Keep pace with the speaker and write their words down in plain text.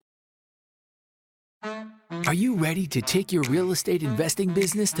Are you ready to take your real estate investing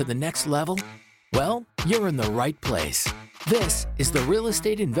business to the next level? Well, you're in the right place. This is the Real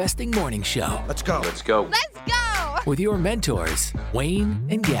Estate Investing Morning Show. Let's go. Let's go. Let's go! With your mentors, Wayne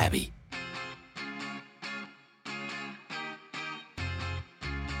and Gabby.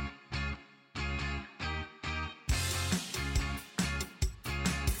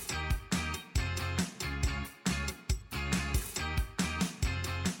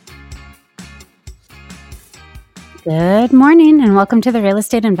 Good morning and welcome to the Real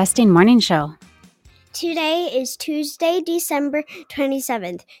Estate Investing Morning Show. Today is Tuesday, December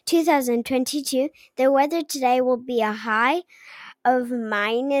 27th, 2022. The weather today will be a high of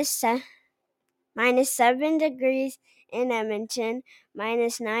minus 7 degrees in Edmonton,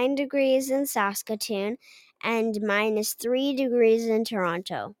 minus 9 degrees in Saskatoon, and minus 3 degrees in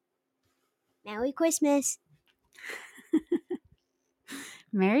Toronto. Merry Christmas.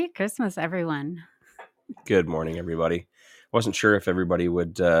 Merry Christmas, everyone. Good morning, everybody. Wasn't sure if everybody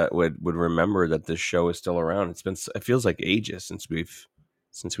would remember that this show is still around. It feels like ages since we've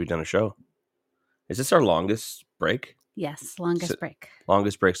done a show. Is this our longest break? Yes, longest break.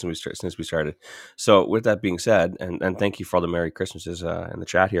 Longest break since we started. So with that being said, and thank you for all the Merry Christmases in the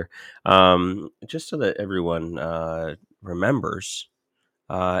chat here. Just so that everyone remembers,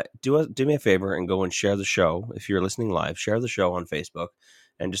 do me a favor and go and share the show. If you're listening live, share the show on Facebook,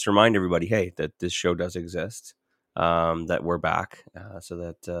 and just remind everybody, hey, that this show does exist, that we're back, so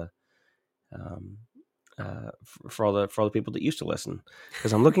that for all the people that used to listen,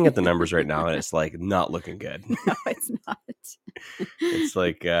 because I'm looking at the numbers right now and it's like not looking good. No, it's not. It's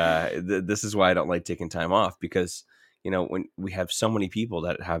like this is why I don't like taking time off, because when we have so many people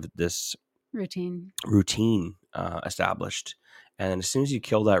that have this routine established, and as soon as you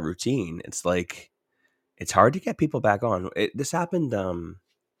kill that routine, it's like it's hard to get people back on. This happened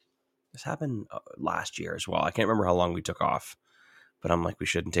last year as well. I can't remember how long we took off, but I'm like, we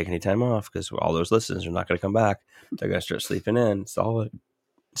shouldn't take any time off because all those listeners are not going to come back. They're going to start sleeping in. It's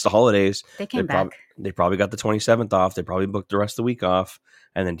the holidays. They came back. They probably got the 27th off. They probably booked the rest of the week off.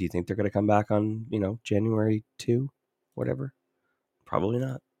 And then do you think they're going to come back on, January 2, whatever? Probably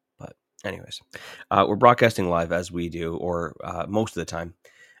not. But anyways, we're broadcasting live as we do, or most of the time,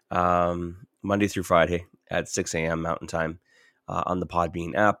 Monday through Friday at 6 a.m. Mountain Time. On the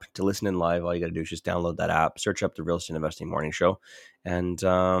Podbean app. To listen in live, all you got to do is just download that app, search up the Real Estate Investing Morning Show, and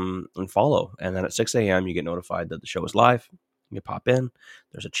follow. And then at 6 a.m., you get notified that the show is live. You pop in.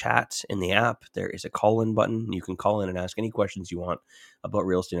 There's a chat in the app. There is a call-in button. You can call in and ask any questions you want about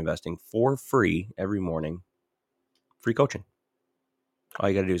real estate investing for free every morning. Free coaching. All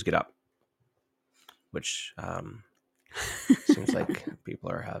you got to do is get up, which seems like people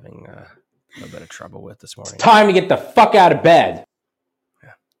are having a bit of trouble with this morning. Time to get the fuck out of bed.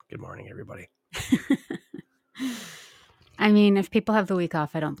 Yeah. Good morning, everybody. I mean, if people have the week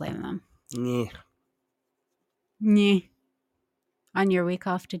off, I don't blame them. Yeah. On your week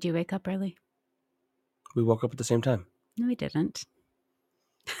off, did you wake up early? We woke up at the same time. No, we didn't.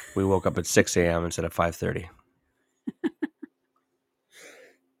 We woke up at 6 a.m. instead of 5:30.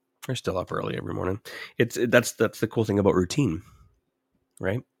 We're still up early every morning. That's the cool thing about routine,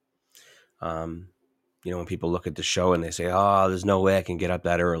 right? When people look at the show and they say, "Oh, there's no way I can get up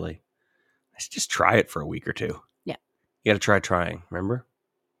that early." Let's just try it for a week or two. Yeah. You got to try trying. Remember?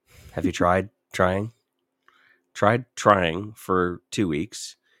 Have you tried trying? Tried trying for 2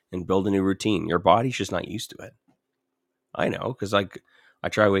 weeks and build a new routine. Your body's just not used to it. I know, because I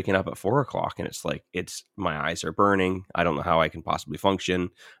try waking up at 4 o'clock and it's my eyes are burning. I don't know how I can possibly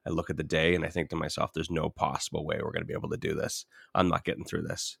function. I look at the day and I think to myself, there's no possible way we're going to be able to do this. I'm not getting through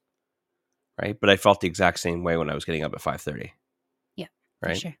this. Right. But I felt the exact same way when I was getting up at 5:30. Yeah.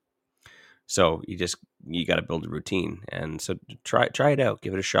 Right. For sure. So you got to build a routine. And so try it out.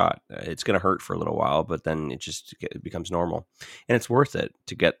 Give it a shot. It's going to hurt for a little while, but then it becomes normal. And it's worth it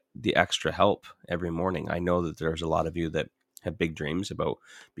to get the extra help every morning. I know that there's a lot of you that have big dreams about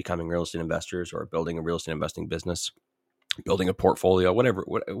becoming real estate investors or building a real estate investing business, building a portfolio,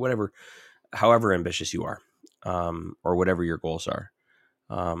 whatever, however ambitious you are, or whatever your goals are.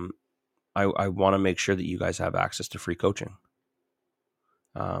 I want to make sure that you guys have access to free coaching.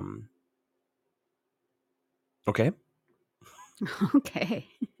 Okay. Okay.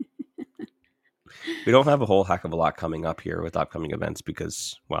 We don't have a whole heck of a lot coming up here with upcoming events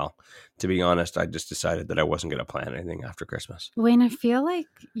because, well, to be honest, I just decided that I wasn't going to plan anything after Christmas. Wayne, I feel like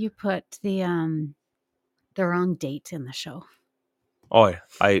you put the wrong date in the show. Oh, yeah.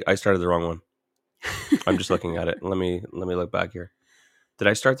 I started the wrong one. I'm just looking at it. Let me look back here. Did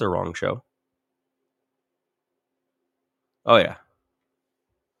I start the wrong show? Oh, yeah.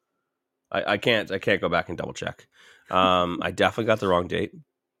 I can't go back and double check. I definitely got the wrong date.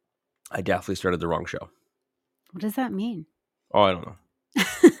 I definitely started the wrong show. What does that mean? Oh, I don't know.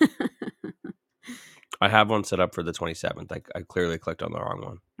 I have one set up for the 27th. I clearly clicked on the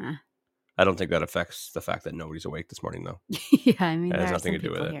wrong one. I don't think that affects the fact that nobody's awake this morning, though. Yeah, I mean, It has there are nothing some to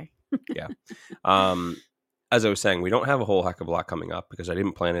do with people it. here. Yeah. As I was saying, we don't have a whole heck of a lot coming up because I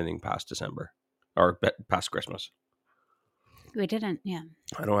didn't plan anything past December or past Christmas. We didn't, yeah.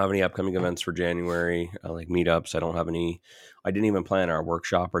 I don't have any upcoming events for January, like meetups. I don't have any. I didn't even plan our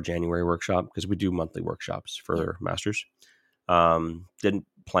workshop or January workshop because we do monthly workshops for masters. Didn't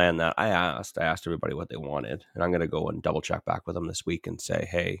plan that. I asked everybody what they wanted, and I'm going to go and double check back with them this week and say,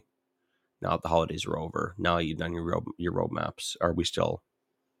 hey, now that the holidays are over, now you've done your roadmaps, are we still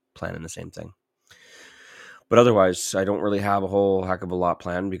planning the same thing? But otherwise, I don't really have a whole heck of a lot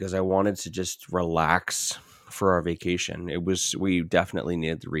planned because I wanted to just relax for our vacation. We definitely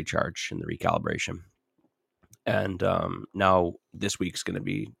needed the recharge and the recalibration. And now this week's going to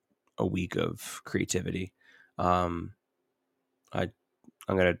be a week of creativity. I'm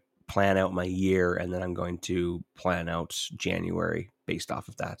going to plan out my year, and then I'm going to plan out January based off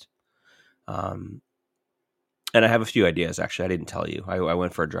of that. And I have a few ideas, actually. I didn't tell you. I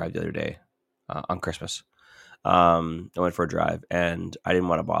went for a drive the other day on Christmas. I went for a drive, and I didn't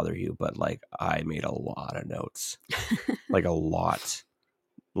want to bother you, but like I made a lot of notes, like a lot.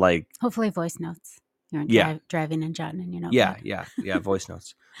 Like hopefully voice notes. You're driving and jotting in your notepad. Yeah. Voice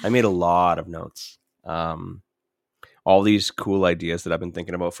notes. I made a lot of notes. All these cool ideas that I've been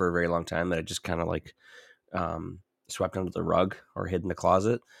thinking about for a very long time that I just kind of like swept under the rug or hid in the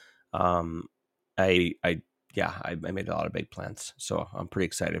closet. I made a lot of big plans, so I'm pretty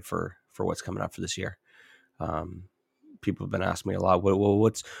excited for what's coming up for this year. People have been asking me a lot, well,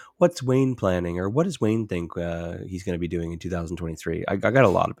 what's Wayne planning, or what does Wayne think he's going to be doing in 2023? I got a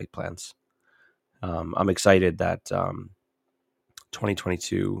lot of big plans. I'm excited that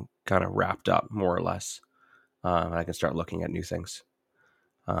 2022 kind of wrapped up more or less. I can start looking at new things.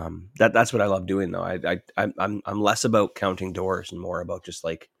 That's what I love doing, though. I'm less about counting doors and more about just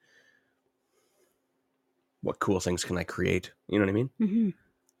like what cool things can I create. You know what I mean? Mm-hmm.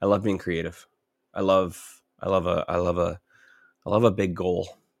 I love being creative. I love a big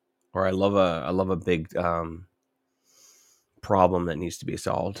goal, or I love a big problem that needs to be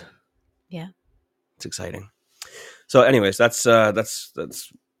solved. Yeah, it's exciting. So, anyways, that's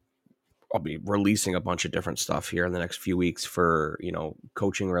I'll be releasing a bunch of different stuff here in the next few weeks for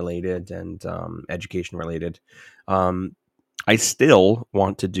coaching related and education related. I still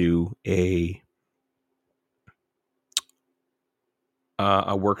want to do a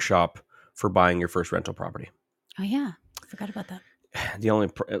workshop for buying your first rental property. Oh yeah, forgot about that.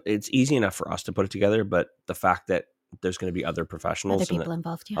 It's easy enough for us to put it together, but the fact that there's going to be other professionals,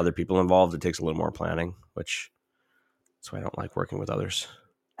 other people involved, it takes a little more planning, which that's why I don't like working with others.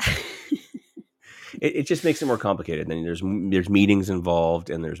 It just makes it more complicated. Then there's meetings involved,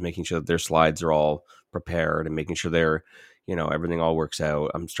 and there's making sure that their slides are all prepared and making sure they're, everything all works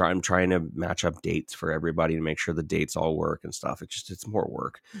out. I'm trying to match up dates for everybody to make sure the dates all work and stuff. It's more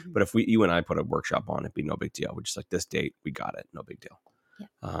work. Mm-hmm. But if you and I put a workshop on, it'd be no big deal. We're just like, this date, we got it. No big deal. Yeah.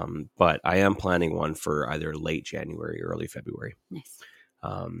 But I am planning one for either late January or early February. Nice.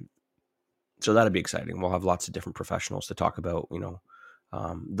 So that'd be exciting. We'll have lots of different professionals to talk about,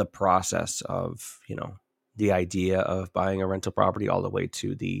 the process of, the idea of buying a rental property all the way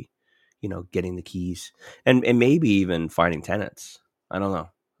to the, getting the keys and maybe even finding tenants. I don't know.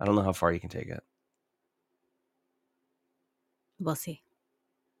 I don't know how far you can take it. We'll see.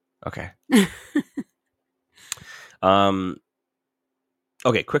 Okay.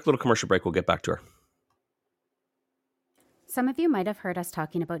 Okay. Quick little commercial break. We'll get back to her. Some of you might have heard us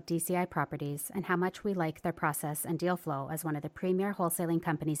talking about DCI Properties and how much we like their process and deal flow as one of the premier wholesaling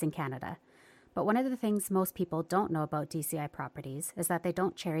companies in Canada. But one of the things most people don't know about DCI Properties is that they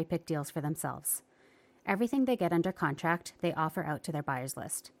don't cherry-pick deals for themselves. Everything they get under contract, they offer out to their buyers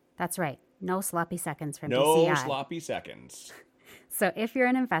list. That's right, no sloppy seconds from DCI. No sloppy seconds. So if you're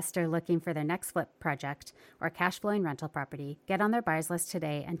an investor looking for their next flip project or cash-flowing rental property, get on their buyers list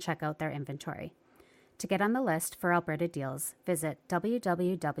today and check out their inventory. To get on the list for Alberta deals, visit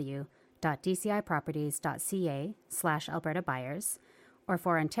www.dciproperties.ca/Alberta buyers, or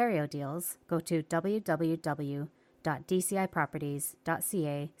for Ontario deals, go to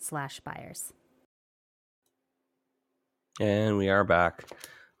www.dciproperties.ca/buyers. And we are back.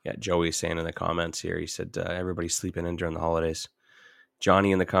 Yeah, Joey's saying in the comments here, he said everybody's sleeping in during the holidays.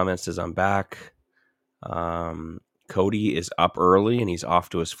 Johnny in the comments says, I'm back. Cody is up early and he's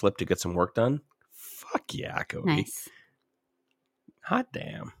off to his flip to get some work done. Fuck yeah, Cody. Nice. Hot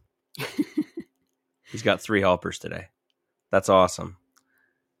damn. He's got 3 helpers today. That's awesome.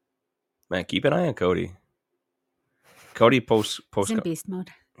 Man, keep an eye on Cody. Cody posts He's in beast mode.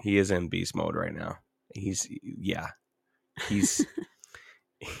 He is in beast mode right now. He's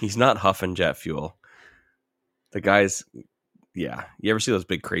not huffing jet fuel. The guy's, yeah. You ever see those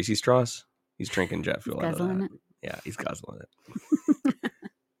big crazy straws? He's drinking jet fuel out of that. It. Yeah, he's guzzling it.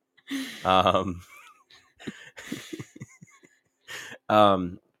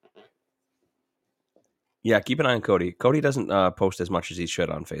 Yeah, keep an eye on Cody. Cody doesn't post as much as he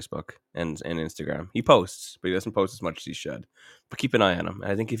should on Facebook and Instagram. He posts, but he doesn't post as much as he should. But keep an eye on him.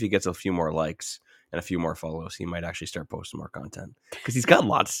 And I think if he gets a few more likes and a few more follows, he might actually start posting more content because he's got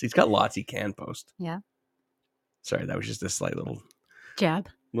lots. He's got lots he can post. Yeah. Sorry, that was just a slight little jab.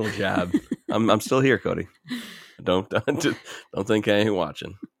 I'm still here, Cody. Don't think I ain't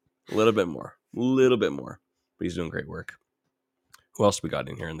watching. A little bit more. But he's doing great work. Who else we got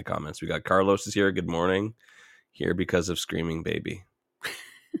in here in the comments? We got Carlos is here. Good morning. Here because of screaming baby.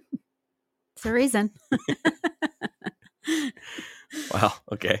 It's a reason. Wow.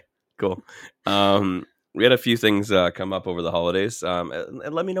 Okay. Cool. We had a few things come up over the holidays.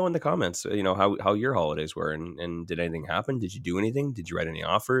 And let me know in the comments, how your holidays were and did anything happen? Did you do anything? Did you write any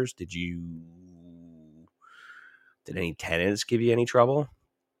offers? Did any tenants give you any trouble?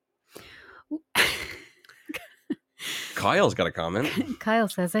 Kyle's got a comment. Kyle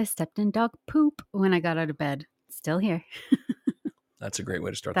says, I stepped in dog poop when I got out of bed. Still here. That's a great way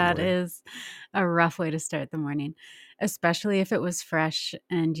to start the morning. That is a rough way to start the morning, especially if it was fresh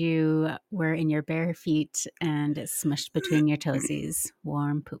and you were in your bare feet and it smushed between your toesies.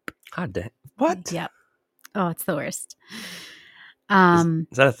 Warm poop. God damn. What? Yep. Oh, it's the worst. Is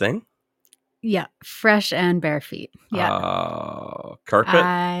that a thing? Yeah. Fresh and bare feet. Yeah.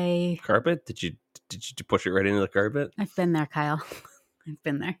 Carpet? Carpet? Did you push it right into the carpet? I've been there, Kyle. I've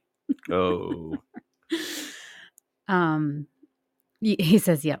been there. Oh. He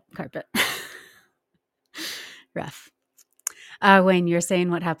says, yep, carpet. Rough. Wayne, you're saying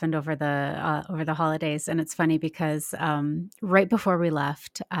what happened over the holidays, and it's funny because right before we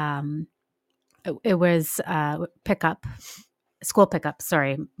left, it was school pickup.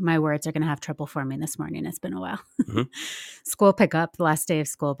 Sorry, my words are going to have trouble forming this morning. It's been a while. Mm-hmm. School pickup, the last day of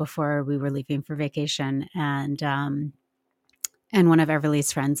school before we were leaving for vacation, and one of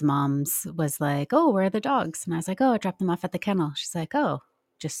Everly's friends' moms was like, "Oh, where are the dogs?" And I was like, "Oh, I dropped them off at the kennel." She's like, "Oh,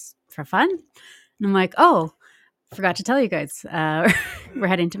 just for fun?" And I'm like, "Oh, forgot to tell you guys, we're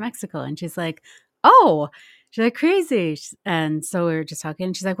heading to Mexico." And she's like, "Oh." She's like, "Crazy." And so we were just talking.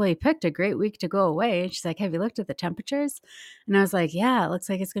 And she's like, "Well, you picked a great week to go away." And she's like, "Have you looked at the temperatures?" And I was like, "Yeah, it looks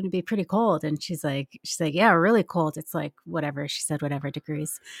like it's going to be pretty cold." And she's like, "Yeah, really cold. It's like whatever." She said, "Whatever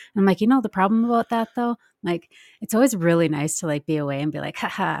degrees." And I'm like, the problem about that though, like, it's always really nice to like be away and be like,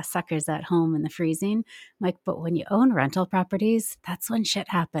 haha, suckers at home in the freezing. I'm like, but when you own rental properties, that's when shit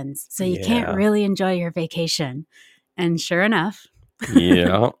happens. So you can't really enjoy your vacation. And sure enough,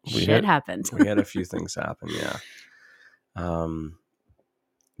 yeah, shit happened. We had a few things happen. Yeah.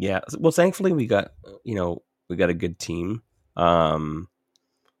 Yeah. Well, thankfully we got a good team. So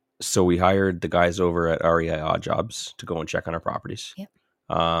we hired the guys over at REI Odd Jobs to go and check on our properties. Yep.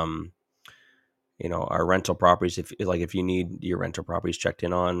 Our rental properties, if you need your rental properties checked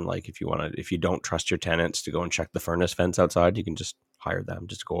in on, like if you don't trust your tenants to go and check the furnace vents outside, you can just hire them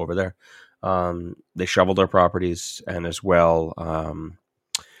just to go over there. They shoveled our properties, and as well,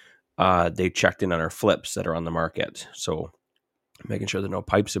 they checked in on our flips that are on the market. So making sure that no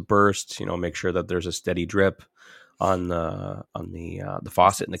pipes have burst, make sure that there's a steady drip on the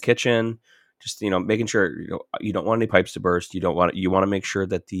faucet in the kitchen. Just, making sure you don't want any pipes to burst. You want to make sure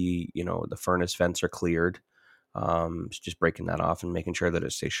that the furnace vents are cleared. Just breaking that off and making sure that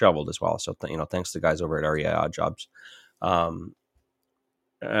it stays shoveled as well. So, thanks to the guys over at REI Odd Jobs. So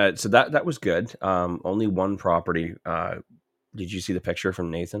that was good. Only one property. Did you see the picture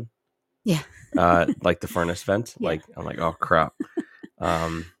from Nathan? Yeah. Like the furnace vent. Yeah. Like, I'm like, oh crap.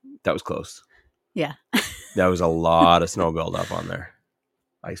 That was close. Yeah. That was a lot of snow buildup on there.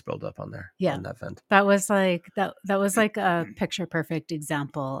 Ice buildup on there. Yeah. On that vent. That was like a picture perfect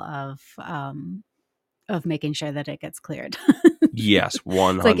example of making sure that it gets cleared. Yes,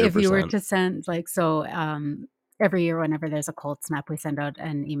 100%. Like if you were to send every year whenever there's a cold snap, we send out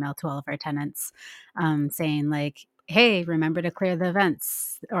an email to all of our tenants saying like, hey, remember to clear the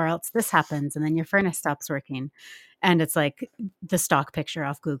vents or else this happens and then your furnace stops working. And it's like the stock picture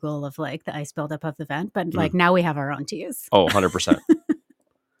off Google of like the ice buildup of the vent. But like now we have our own to use. Oh, 100%.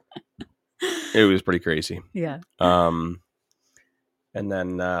 It was pretty crazy. Yeah. And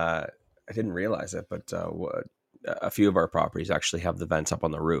then I didn't realize it, but a few of our properties actually have the vents up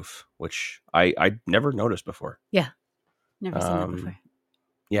on the roof, which I never noticed before. Yeah. Never seen that before.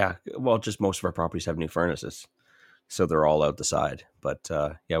 Yeah. Well, just most of our properties have new furnaces, so they're all out the side. But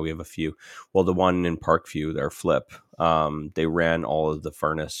yeah, we have a few. Well, the one in Parkview, their flip, they ran all of the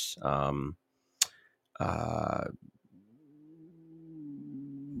furnace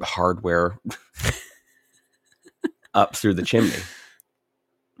hardware up through the chimney.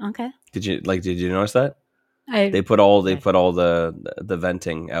 Okay. Did you notice that? They put all the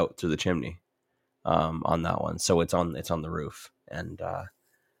venting out through the chimney on that one, so it's on the roof. And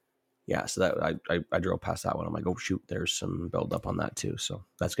yeah, so that I drove past that one. I'm like, oh shoot, there's some buildup on that too. So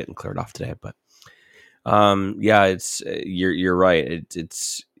that's getting cleared off today. But yeah, it's you're right.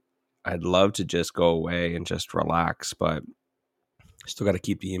 It's I'd love to just go away and just relax, but still got to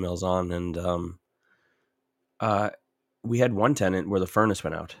keep the emails on. And we had one tenant where the furnace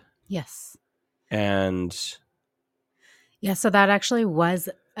went out. Yes. And yeah, so that actually was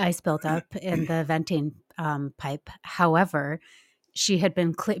ice built up in the venting pipe. However, she had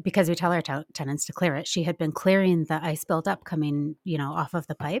been because we tell our tenants to clear it. She had been clearing the ice built up coming, off of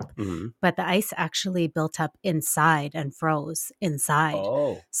the pipe, but the ice actually built up inside and froze inside.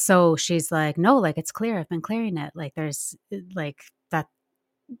 Oh, so she's like, no, like it's clear. I've been clearing it. Like there's like that.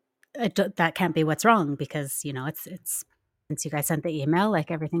 That can't be what's wrong because it's since you guys sent the email,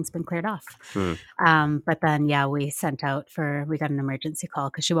 like everything's been cleared off. But then we got an emergency call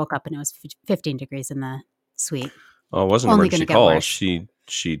because she woke up and it was 15 degrees in the suite. Oh, it wasn't an emergency call. She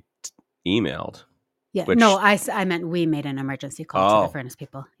emailed. Yeah. No, I meant we made an emergency call to the furnace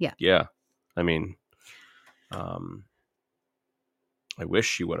people. Yeah. Yeah. I mean, I wish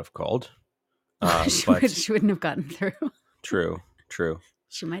she would have called. She wouldn't have gotten through. True.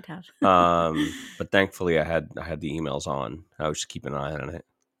 She might have. But thankfully I had the emails on. I was just keeping an eye on it.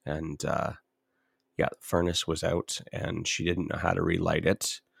 And the furnace was out and she didn't know how to relight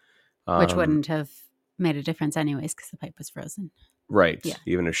it. Which wouldn't have made a difference anyways because the pipe was frozen. Right. Yeah.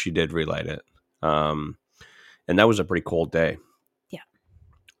 Even if she did relight it. And that was a pretty cold day. Yeah.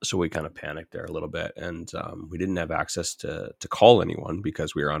 So we kind of panicked there a little bit. And we didn't have access to call anyone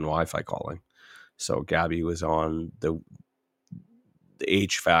because we were on Wi-Fi calling. So Gabby was on the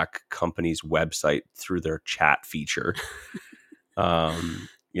HVAC company's website through their chat feature,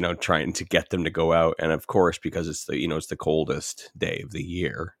 trying to get them to go out. And of course, because it's the coldest day of the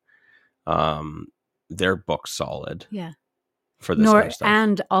year, they're booked solid. Yeah. For this kind of stuff.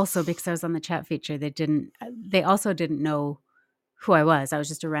 And also because I was on the chat feature, they also didn't know who I was. I was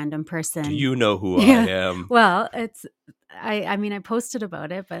just a random person. Do you know who I am? Well, I mean, I posted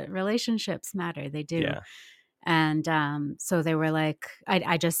about it, but relationships matter. They do. Yeah. And so they were like,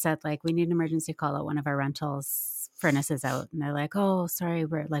 I just said like, we need an emergency call at one of our rentals, furnaces out. And they're like, oh, sorry,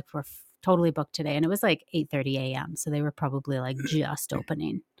 we're totally booked today. And it was like 8:30 a.m. So they were probably like just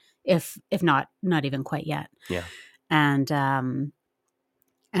opening, if not even quite yet. Yeah. And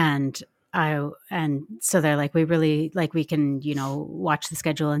so they're like, we really like, we can, watch the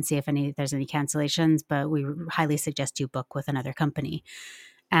schedule and see if there's any cancellations, but we highly suggest you book with another company.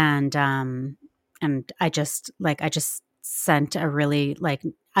 And I just sent a really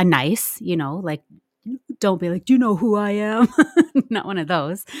a nice, don't be like, do you know who I am? Not one of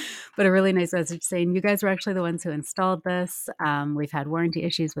those, but a really nice message saying, you guys were actually the ones who installed this. We've had warranty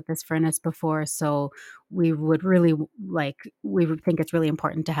issues with this furnace before. So we would think it's really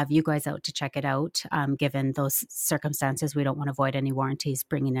important to have you guys out to check it out. Given those circumstances, we don't want to void any warranties,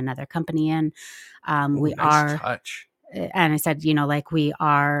 bringing another company in. Nice touch. And I said, we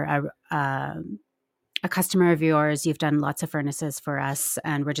are a customer of yours. You've done lots of furnaces for us,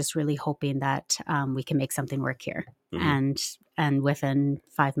 and we're just really hoping that we can make something work here. Mm-hmm. And within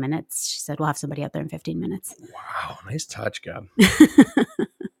 5 minutes, she said, we'll have somebody out there in 15 minutes. Wow. Nice touch, Gab.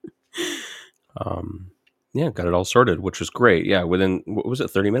 Got it all sorted, which was great. Yeah. Within, what was it,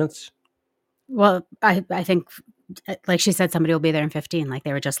 30 minutes? Well, I think, like she said, somebody will be there in 15. Like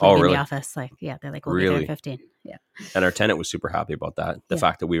they were just leaving the office. Like, yeah, they're like, we'll be there in 15. Yeah. And our tenant was super happy about that. The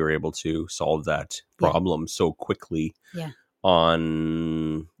fact that we were able to solve that problem so quickly. Yeah.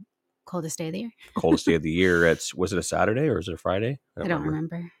 On coldest day of the year. Coldest day of the year. Was it a Saturday or is it a Friday? I don't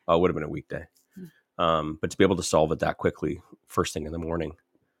remember. Oh, it would have been a weekday. But to be able to solve it that quickly, first thing in the morning,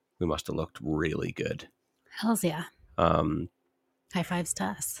 we must have looked really good. Hells yeah. High fives to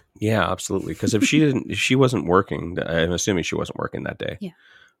us. Yeah, absolutely. Because if she wasn't working, I'm assuming she wasn't working that day. Yeah.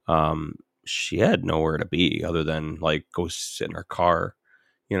 She had nowhere to be other than go sit in her car.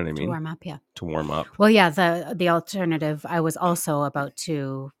 You know what I mean? To warm up, yeah. To warm up. Well, yeah. The alternative, I was also about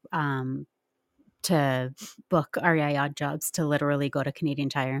to to book REI Odd Jobs to literally go to Canadian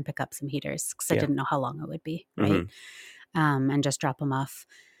Tire and pick up some heaters because I didn't know how long it would be, right? And just drop them off.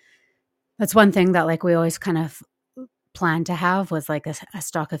 That's one thing that like we always kind of planned to have was like a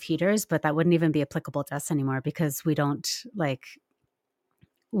stock of heaters, but that wouldn't even be applicable to us anymore because we don't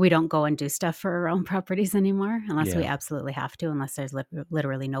go and do stuff for our own properties anymore unless we absolutely have to, unless there's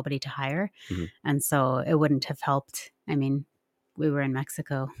literally nobody to hire. And so it wouldn't have helped. I mean, we were in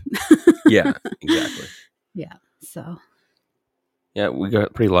Mexico. Yeah, exactly. Yeah. So. Yeah, we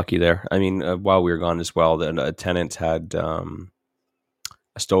got pretty lucky there. I mean, while we were gone as well, the tenants had a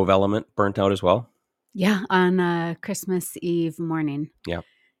stove element burnt out as well. Yeah, on Christmas Eve morning. Yeah.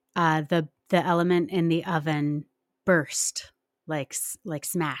 The element in the oven burst, like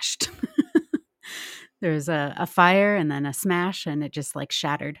smashed. There's a fire and then a smash, and it just like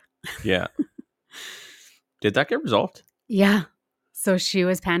shattered. Yeah. Did that get resolved? Yeah. So she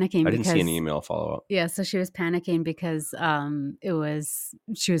was panicking. I didn't see an email follow up. Yeah. So she was panicking because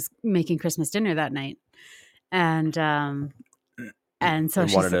she was making Christmas dinner that night, and so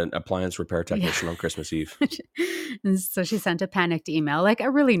she wanted an appliance repair technician on Christmas Eve. And so she sent a panicked email, like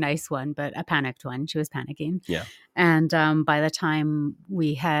a really nice one, but a panicked one. She was panicking. Yeah. And by the time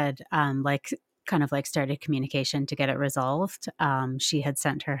we had kind of like started communication to get it resolved, she had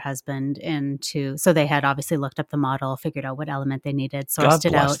sent her husband so they had obviously looked up the model, figured out what element they needed, sourced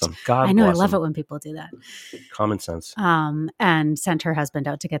it out. I know, I love it when people do that. Common sense. And sent her husband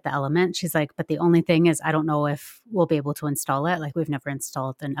out to get the element. She's like, but the only thing is, I don't know if we'll be able to install it. Like, we've never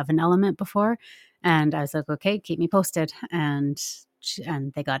installed an oven element before. And I was like, okay, keep me posted. And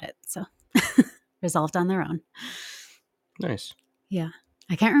they got it. So resolved on their own. Nice. Yeah.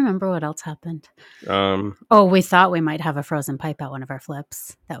 I can't remember what else happened. We thought we might have a frozen pipe at one of our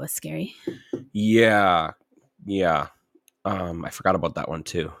flips. That was scary. Yeah. I forgot about that one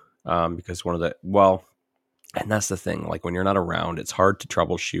too. Because and that's the thing. Like, when you're not around, it's hard to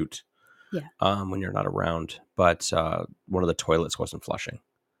troubleshoot. Yeah. When you're not around, but one of the toilets wasn't flushing.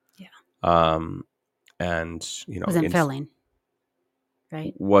 Yeah. And wasn't filling.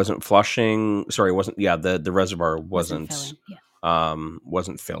 Right. Wasn't flushing. Sorry, wasn't. Yeah. The reservoir wasn't filling. Yeah.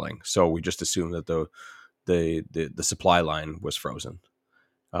 Wasn't filling, so we just assumed that the supply line was frozen.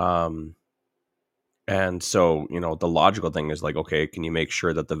 And so, the logical thing is like, okay, can you make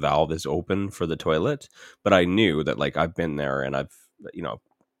sure that the valve is open for the toilet? But I knew that, like, I've been there and I've,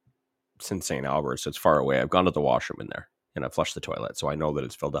 since St. Albert, so it's far away. I've gone to the washroom in there and I flushed the toilet, so I know that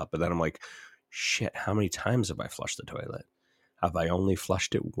it's filled up. But then I'm like, shit, how many times have I flushed the toilet? Have I only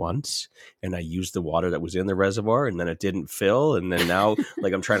flushed it once and I used the water that was in the reservoir and then it didn't fill? And then now,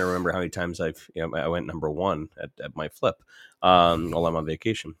 like, I'm trying to remember how many times I went number one at my flip while I'm on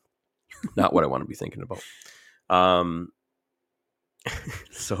vacation. Not what I want to be thinking about.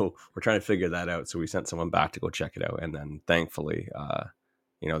 So we're trying to figure that out. So we sent someone back to go check it out. And then thankfully,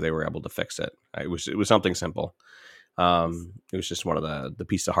 they were able to fix it. It was something simple. It was just one of the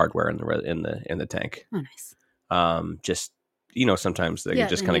piece of hardware in the tank. Oh, nice. Just, sometimes they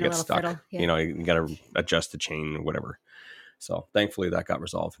just kind of get stuck. Fiddle, yeah. You got to adjust the chain or whatever. So thankfully that got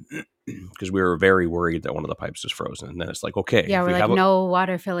resolved because we were very worried that one of the pipes was frozen. And then it's like, okay. Yeah, we're like, no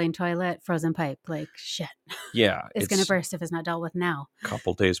water filling toilet, frozen pipe. Like, shit. Yeah. it's going to burst if it's not dealt with now. A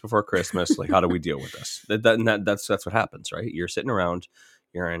couple days before Christmas. Like, how do we deal with this? That's what happens, right? You're sitting around,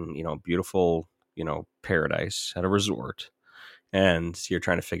 you're in, beautiful, paradise at a resort. And you're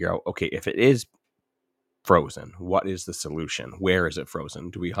trying to figure out, okay, if it is frozen, what is the solution? Where is it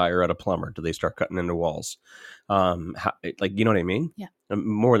frozen? Do we hire out a plumber? Do they start cutting into walls? You know what I mean? Yeah.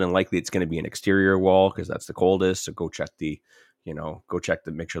 More than likely it's going to be an exterior wall because that's the coldest. So go check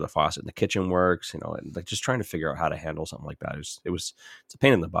make sure the faucet in the kitchen works, and like just trying to figure out how to handle something like that. It's a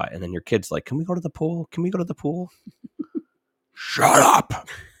pain in the butt. And then your kid's like, can we go to the pool? Can we go to the pool? Shut up.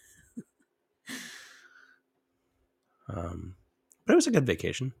 But it was a good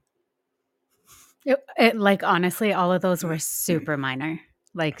vacation. It like, honestly, all of those were super minor,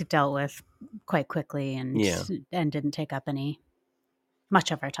 like dealt with quite quickly and didn't take up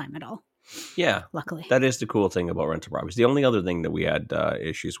much of our time at all. Yeah. Luckily. That is the cool thing about rental properties. The only other thing that we had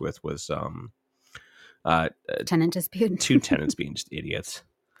issues with was tenant dispute. 2 tenants being just idiots.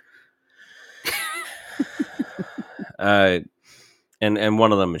 And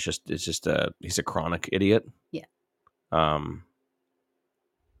one of them is just he's a chronic idiot. Yeah.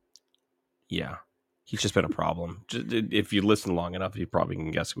 Yeah. He's just been a problem. If you listen long enough, you probably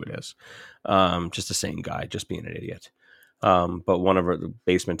can guess who it is. Just the same guy, just being an idiot. But one of the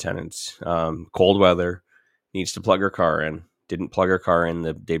basement tenants, cold weather, needs to plug her car in. Didn't plug her car in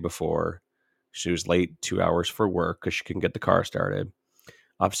the day before. She was late 2 hours for work because she couldn't get the car started.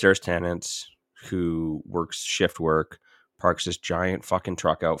 Upstairs tenants, who works shift work, parks this giant fucking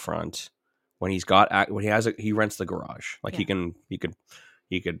truck out front. When he rents the garage. Like he could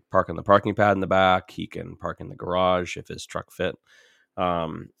park on the parking pad in the back. He can park in the garage if his truck fit.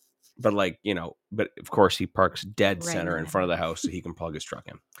 But of course he parks dead center in front of the house so he can plug his truck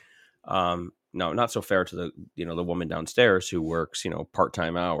in. No, not so fair to the woman downstairs who works,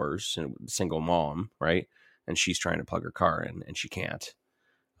 part-time hours, and single mom, right? And she's trying to plug her car in and she can't.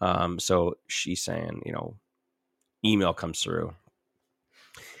 So she's saying, email comes through.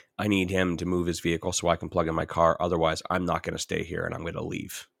 I need him to move his vehicle so I can plug in my car. Otherwise, I'm not going to stay here and I'm going to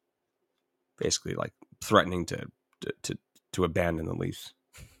leave. Basically, like threatening to abandon the lease.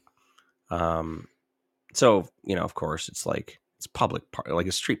 So, of course, it's public like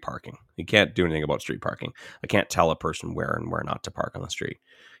it's street parking. You can't do anything about street parking. I can't tell a person where and where not to park on the street.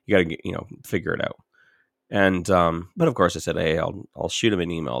 You got to figure it out. And but of course I said, hey, I'll shoot him an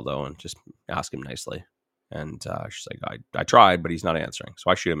email though and just ask him nicely. And she's like, I tried, but he's not answering. So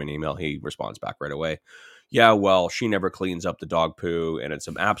I shoot him an email. He responds back right away. Yeah, well, she never cleans up the dog poo, and it's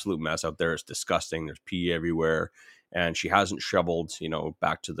an absolute mess out there. It's disgusting. There's pee everywhere, and she hasn't shoveled,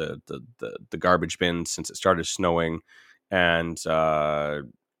 back to the garbage bin since it started snowing. And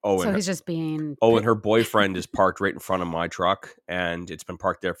he's just being. And her boyfriend is parked right in front of my truck, and it's been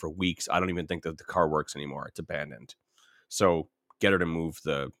parked there for weeks. I don't even think that the car works anymore. It's abandoned. So get her to move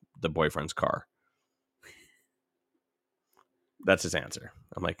the boyfriend's car. That's his answer.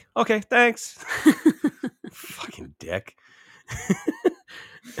 I'm like, okay, thanks. Fucking dick.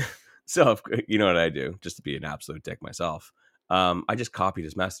 So you know what I do, just to be an absolute dick myself. I just copied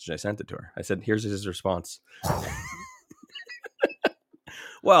his message and I sent it to her. I said, here's his response.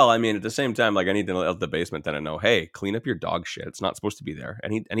 Well, I mean, at the same time, like I need to let the basement then I know, hey, clean up your dog shit. It's not supposed to be there.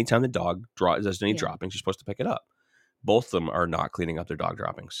 Anytime the dog does any droppings, you're supposed to pick it up. Both of them are not cleaning up their dog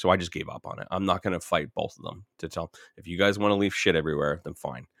droppings. So I just gave up on it. I'm not going to fight both of them to tell. If you guys want to leave shit everywhere, then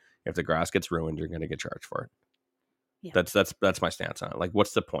fine. If the grass gets ruined, you're going to get charged for it. Yeah. That's my stance on it. Like,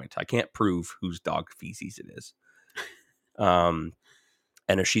 what's the point? I can't prove whose dog feces it is. And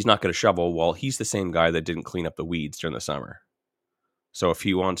if she's not going to shovel, well, he's the same guy that didn't clean up the weeds during the summer. So if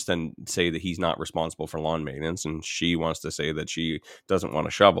he wants to say that he's not responsible for lawn maintenance and she wants to say that she doesn't want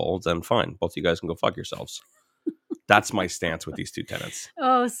to shovel, then fine. Both of you guys can go fuck yourselves. That's my stance with these two tenants.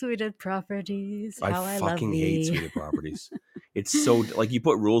 Oh, Sweeted Properties. How I fucking hate Sweeted Properties. It's so, like, you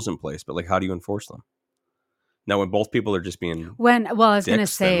put rules in place, but, like, how do you enforce them? Now, when both people are just being I was going to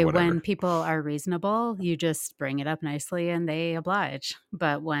say, when people are reasonable, you just bring it up nicely and they oblige.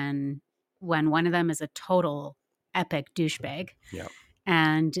 But when one of them is a total epic douchebag, yeah,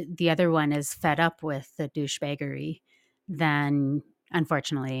 and the other one is fed up with the douchebaggery, then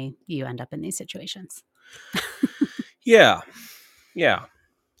unfortunately you end up in these situations. Yeah.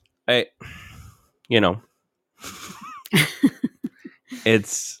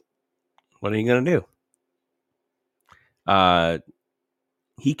 It's, what are you going to do?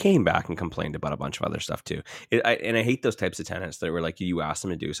 He came back and complained about a bunch of other stuff too. And I hate those types of tenants that were like, you ask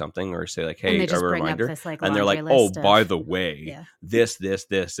them to do something or say like, hey, a reminder. This, like, and they're like, by the way, this,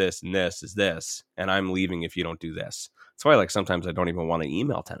 and this is this. And I'm leaving if you don't do this. That's why, like, sometimes I don't even want to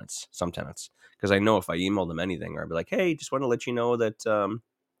email some tenants. Because I know if I email them anything or I'd be like, hey, just want to let you know that,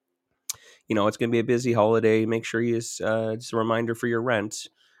 it's going to be a busy holiday. Make sure you just a reminder for your rent.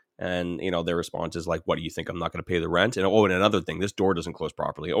 And, their response is like, what do you think? I'm not going to pay the rent? And, and another thing, this door doesn't close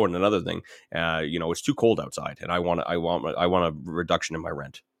properly. Oh, and another thing, it's too cold outside and I want a reduction in my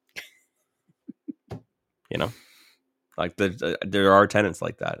rent. Like there are tenants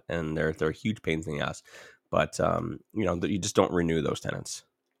like that and they're huge pains in the ass. But, you just don't renew those tenants.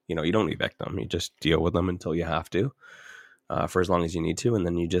 You don't evict them. You just deal with them until you have to, for as long as you need to. And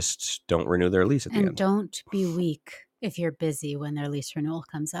then you just don't renew their lease at the end. And don't be weak if you're busy when their lease renewal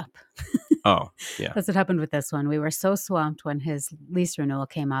comes up. Oh, yeah. That's what happened with this one. We were so swamped when his lease renewal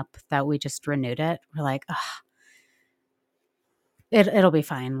came up that we just renewed it. We're like, it'll be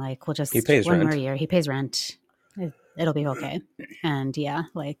fine. Like, we'll just, he pays one rent. more year. He pays rent. It'll be okay. And yeah,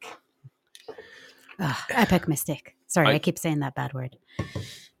 like, epic mistake. Sorry, I keep saying that bad word.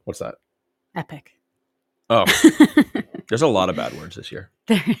 What's that? Epic. Oh, there's a lot of bad words this year.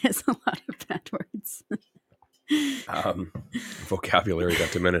 There is a lot of bad words. Vocabulary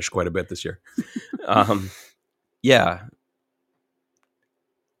got diminished quite a bit this year. Yeah.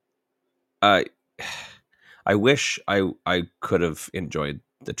 I wish I could have enjoyed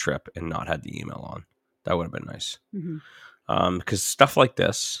the trip and not had the email on. That would have been nice. Mm-hmm. Because stuff like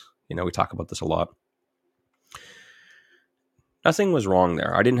this, we talk about this a lot. Nothing was wrong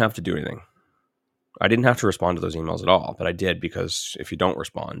there. I didn't have to do anything. I didn't have to respond to those emails at all, but I did because if you don't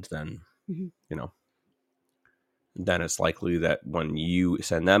respond, then you know, then it's likely that when you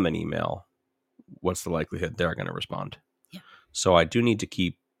send them an email, what's the likelihood they're going to respond? Yeah. So I do need to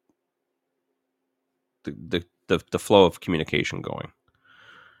keep the flow of communication going.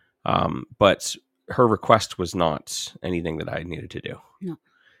 But her request was not anything that I needed to do. No.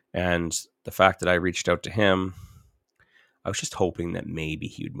 And the fact that I reached out to him, I was just hoping that maybe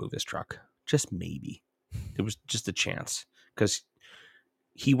he would move his truck. Just maybe. It was just a chance. Because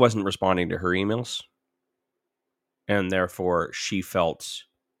he wasn't responding to her emails. And therefore, she felt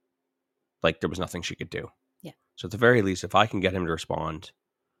like there was nothing she could do. Yeah. So at the very least, if I can get him to respond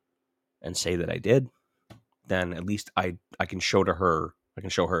and say that I did, then at least I can show her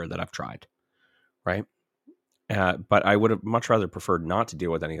that I've tried. Right? But I would have much rather preferred not to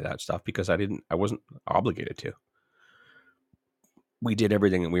deal with any of that stuff because I wasn't obligated to. We did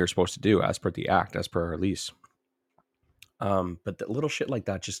everything that we were supposed to do as per the act, as per our lease. But the little shit like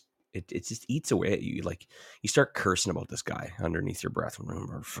that it just eats away at you. Like you start cursing about this guy underneath your breath.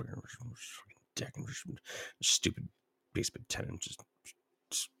 Dick and stupid basement tenant. Just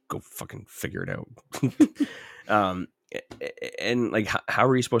go fucking figure it out. And like, how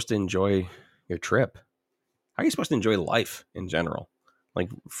are you supposed to enjoy your trip? How are you supposed to enjoy life in general? Like,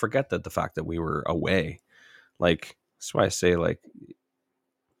 forget that the fact that we were away. Like, that's why I say, like,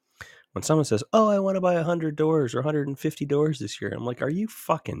 when someone says, "Oh, I want to buy 100 doors or 150 doors this year," I'm like, "Are you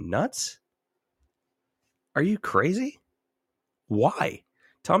fucking nuts? Are you crazy? Why?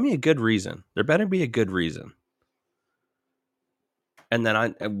 Tell me a good reason. There better be a good reason." And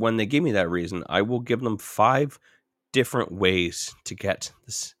then when they give me that reason, I will give them 5 different ways to get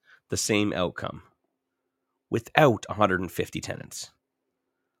the same outcome without 150 tenants.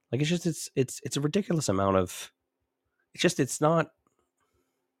 Like it's a ridiculous amount of. It's not.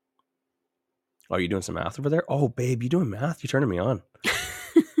 Oh, you doing some math over there? Oh, babe, you doing math? You turning me on.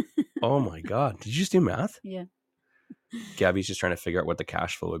 Oh my God. Did you just do math? Yeah. Gabby's just trying to figure out what the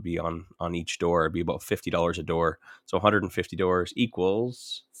cash flow would be on each door. It'd be about $50 a door. So 150 doors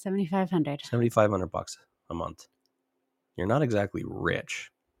equals $7,500 a month. You're not exactly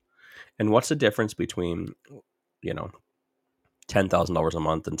rich. And what's the difference between, $10,000 a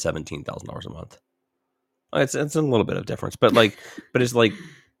month and $17,000 a month? It's a little bit of difference, but it's like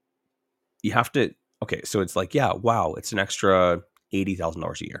you have to. Okay, so it's like, yeah, wow, it's an extra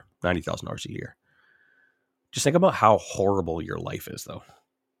 $80,000 a year, $90,000 a year. Just think about how horrible your life is, though,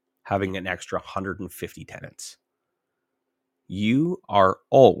 having an extra 150 tenants. You are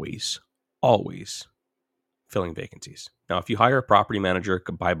always filling vacancies. Now, if you hire a property manager,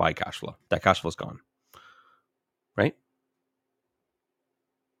 bye cash flow. That cash flow is gone, right?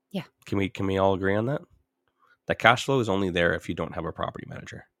 Yeah. Can we all agree on that? That cash flow is only there if you don't have a property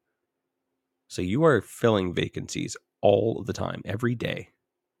manager. So you are filling vacancies all the time, every day,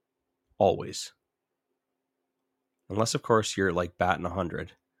 always. Unless, of course, you're like batting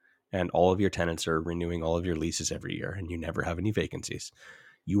 100 and all of your tenants are renewing all of your leases every year and you never have any vacancies.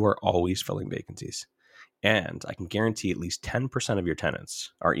 You are always filling vacancies. And I can guarantee at least 10% of your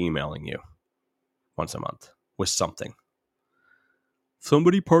tenants are emailing you once a month with something.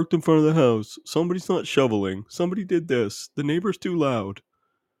 Somebody parked in front of the house. Somebody's not shoveling. Somebody did this. The neighbor's too loud.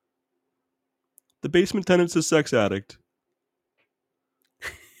 The basement tenant's a sex addict.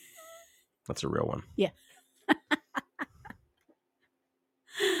 That's a real one. Yeah.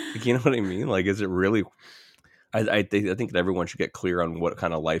 Like, you know what I mean? Like, is it really? I think that everyone should get clear on what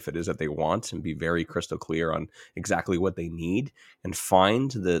kind of life it is that they want and be very crystal clear on exactly what they need and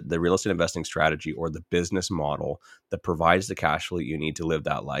find the real estate investing strategy or the business model that provides the cash flow that you need to live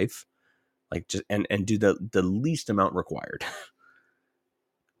that life. Like, just and do the least amount required.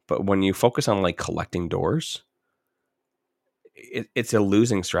 But when you focus on like collecting doors, it's a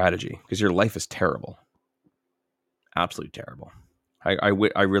losing strategy because your life is terrible. Absolutely terrible. I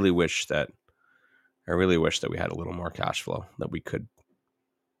really wish that we had a little more cash flow, that we could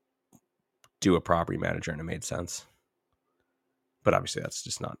do a property manager and it made sense. But obviously that's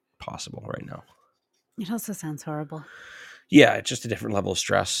just not possible right now. It also sounds horrible. Yeah, it's just a different level of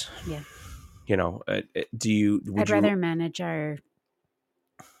stress. Yeah. I'd rather manage our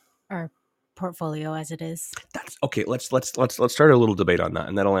portfolio as it is. That's okay. Let's start a little debate on that,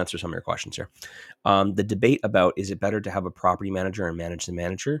 and that'll answer some of your questions here. The debate about, is it better to have a property manager and manage the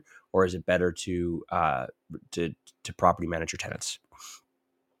manager, or is it better to property manage your tenants?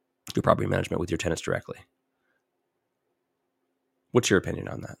 Do property management with your tenants directly. What's your opinion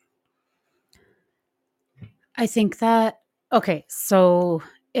on that? I think that, okay, so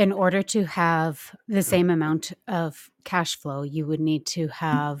in order to have the same amount of cash flow, you would need to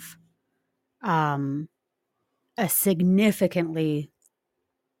have a significantly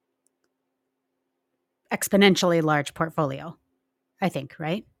exponentially large portfolio, I think,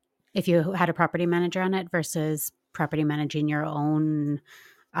 right? If you had a property manager on it versus property managing your own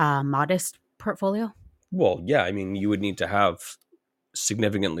modest portfolio. Well, yeah, I mean, you would need to have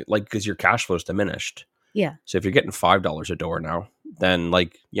significantly, like, because your cash flow is diminished. Yeah. So if you're getting $5 a door now, then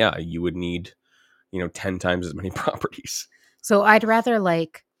like, yeah, you would need, 10 times as many properties. So I'd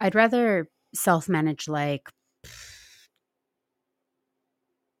rather self-manage like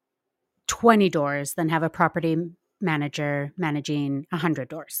 20 doors than have a property manager managing 100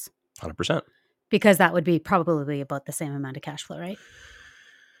 doors. 100%. Because that would be probably about the same amount of cash flow, right?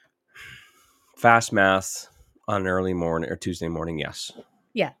 Fast math on an early morning or Tuesday morning, yes.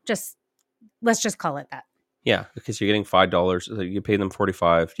 Yeah, let's just call it that. Yeah, because you're getting $5, you pay them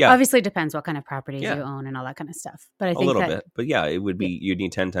 $45. Yeah, Obviously, it depends what kind of properties Yeah. you own and all that kind of stuff. But I think a little bit. But yeah, it would be, you'd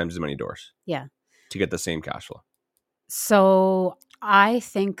need 10 times as many doors. Yeah. To get the same cash flow. So I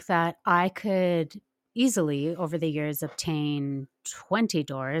think that I could easily, over the years, obtain 20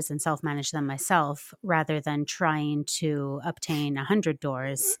 doors and self-manage them myself rather than trying to obtain 100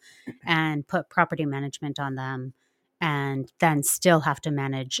 doors and put property management on them and then still have to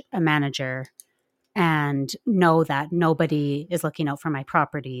manage a manager and know that nobody is looking out for my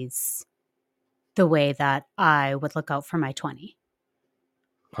properties the way that I would look out for my 20.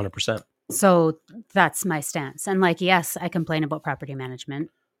 100%. So that's my stance. And like, yes, I complain about property management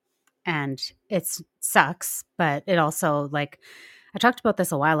and it sucks, but it also, like, I talked about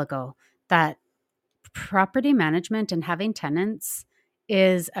this a while ago, that property management and having tenants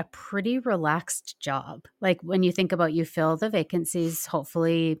is a pretty relaxed job. Like when you think about, you fill the vacancies,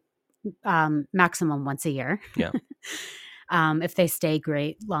 hopefully maximum once a year. Yeah. If they stay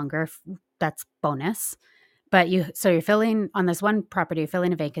great longer, that's bonus. But you're filling on this one property, you're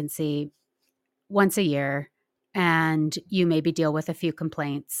filling a vacancy once a year, and you maybe deal with a few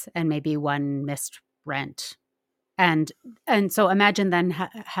complaints and maybe one missed rent. And so imagine then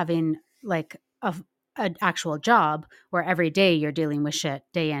having like an actual job where every day you're dealing with shit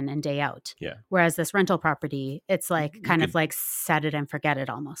day in and day out. Yeah. Whereas this rental property, it's like kind of like set it and forget it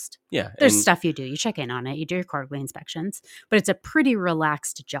almost. Yeah. There's stuff you do. You check in on it. You do your quarterly inspections, but it's a pretty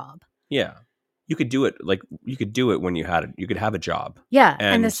relaxed job. Yeah. You could do it when you could have a job. Yeah.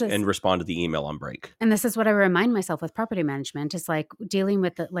 And respond to the email on break. And this is what I remind myself with property management. It's like dealing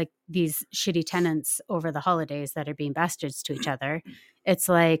with these shitty tenants over the holidays that are being bastards to each other. It's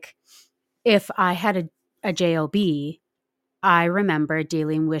like, if I had a JOB, I remember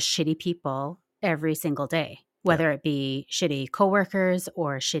dealing with shitty people every single day, whether it be shitty coworkers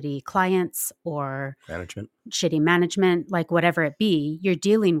or shitty clients or shitty management, like whatever it be, you're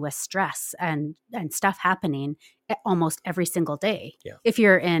dealing with stress and stuff happening almost every single day. Yeah. If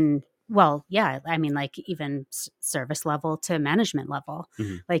you're in, well, yeah, I mean, like even service level to management level,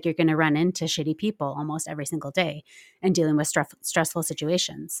 like you're going to run into shitty people almost every single day and dealing with stressful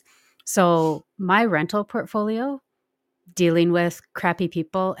situations. So my rental portfolio, dealing with crappy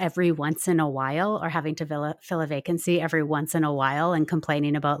people every once in a while, or having to fill a vacancy every once in a while and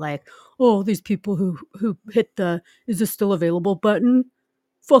complaining about like, oh, these people who hit the "is this still available" button,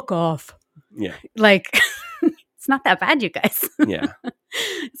 fuck off. Yeah. Like, it's not that bad, you guys. Yeah.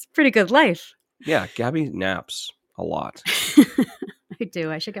 It's a pretty good life. Yeah. Gabby naps a lot. I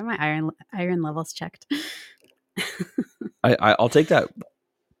do. I should get my iron levels checked. I'll take that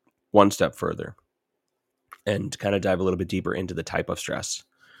one step further and kind of dive a little bit deeper into the type of stress,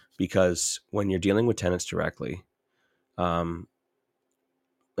 because when you're dealing with tenants directly, let me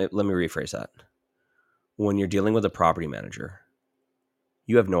rephrase that. When you're dealing with a property manager,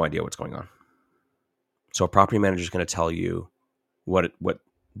 you have no idea what's going on. So a property manager is going to tell you what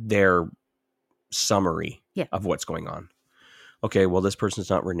their summary of what's going on. Okay, well, this person's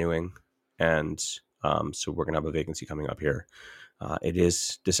not renewing, and so we're going to have a vacancy coming up here. It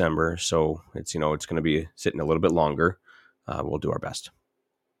is December, so it's it's going to be sitting a little bit longer. We'll do our best.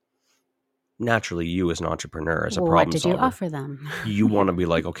 Naturally, you as an entrepreneur, as a problem solver, what did you offer them? You want to be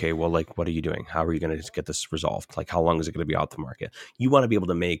like, okay, well, like, what are you doing? How are you going to get this resolved? Like, how long is it going to be out the market? You want to be able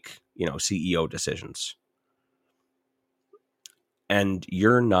to make, CEO decisions. And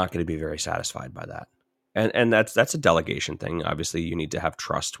you're not going to be very satisfied by that. And that's a delegation thing. Obviously, you need to have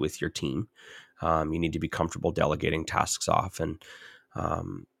trust with your team. You need to be comfortable delegating tasks off and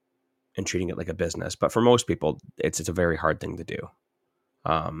treating it like a business. But for most people, it's a very hard thing to do,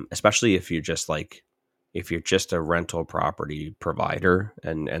 especially if you're just a rental property provider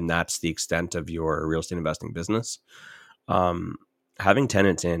and that's the extent of your real estate investing business. Having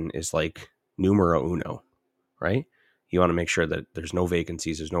tenants in is like numero uno, right? You want to make sure that there's no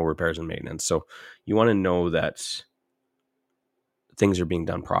vacancies, there's no repairs and maintenance. So you want to know that things are being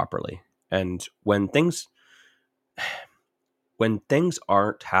done properly. And when things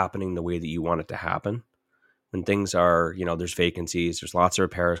aren't happening the way that you want it to happen, when things are, there's vacancies, there's lots of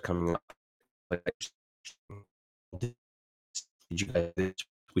repairs coming up. Like,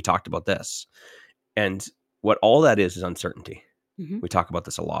 we talked about this. And what all that is uncertainty. Mm-hmm. We talk about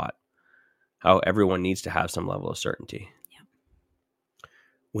this a lot, how everyone needs to have some level of certainty. Yeah.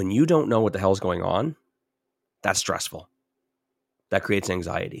 When you don't know what the hell's going on, that's stressful. That creates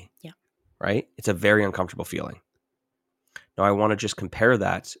anxiety. Yeah. Right? It's a very uncomfortable feeling. Now, I want to just compare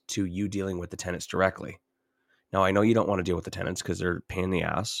that to you dealing with the tenants directly. Now, I know you don't want to deal with the tenants because they're a pain in the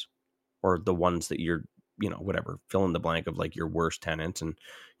ass, or the ones that you're, whatever, fill in the blank of like your worst tenant, and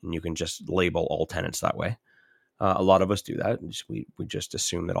you can just label all tenants that way. A lot of us do that. We just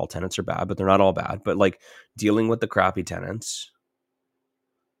assume that all tenants are bad, but they're not all bad. But like dealing with the crappy tenants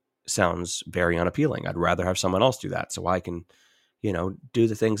sounds very unappealing. I'd rather have someone else do that so I can, do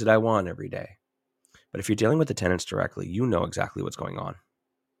the things that I want every day. But if you're dealing with the tenants directly, you know exactly what's going on.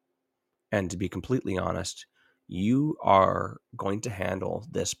 And to be completely honest, you are going to handle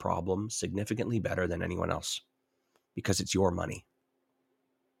this problem significantly better than anyone else because it's your money,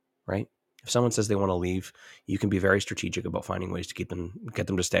 right? If someone says they want to leave, you can be very strategic about finding ways to get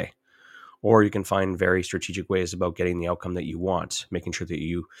them to stay. Or you can find very strategic ways about getting the outcome that you want, making sure that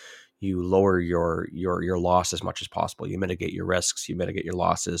you lower your loss as much as possible. You mitigate your risks, you mitigate your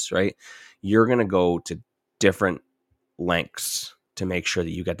losses, right? You're going to go to different lengths to make sure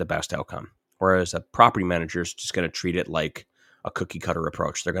that you get the best outcome. Whereas a property manager is just going to treat it like a cookie cutter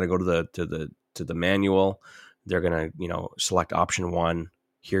approach. They're going to go to the manual. They're going to, select option 1.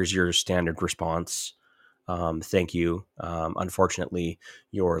 Here's your standard response. Thank you. Unfortunately,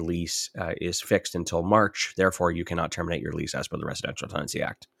 your lease is fixed until March. Therefore, you cannot terminate your lease as per the Residential Tenancy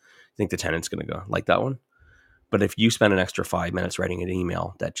Act. I think the tenant's going to go like that one. But if you spend an extra 5 minutes writing an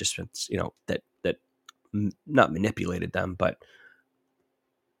email that just, that not manipulated them, but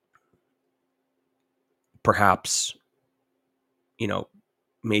perhaps,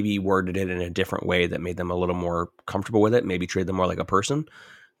 maybe worded it in a different way that made them a little more comfortable with it, maybe treated them more like a person,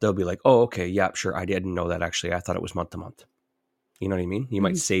 they'll be like, oh, okay, yeah, sure. I didn't know that actually. I thought it was month to month. You know what I mean? You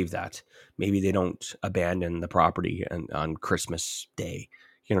might save that. Maybe they don't abandon the property on Christmas Day.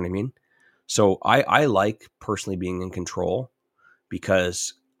 You know what I mean? So I like personally being in control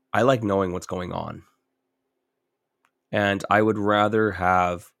because I like knowing what's going on. And I would rather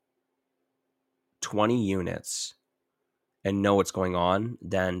have 20 units and know what's going on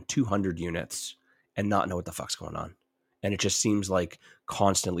than 200 units and not know what the fuck's going on. And it just seems like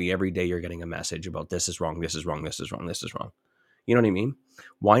constantly every day you're getting a message about this is wrong, this is wrong, this is wrong, this is wrong. You know what I mean?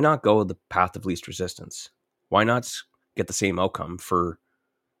 Why not go the path of least resistance? Why not get the same outcome for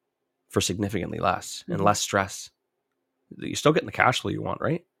significantly less and less stress? You're still getting the cash flow you want,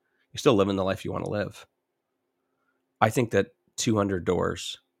 right? You're still living the life you want to live. I think that 200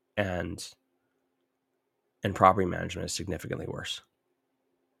 doors and property management is significantly worse.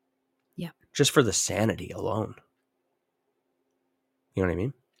 Yeah. Just for the sanity alone. You know what I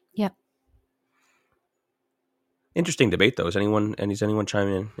mean? Yep. Interesting debate, though. Is anyone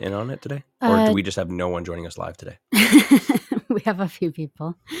chiming in on it today? Or do we just have no one joining us live today? We have a few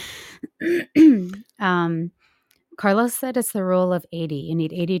people. Carlos said it's the rule of 80. You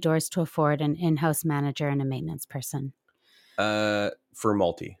need 80 doors to afford an in-house manager and a maintenance person. For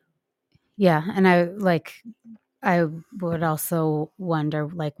multi. Yeah. And I would also wonder,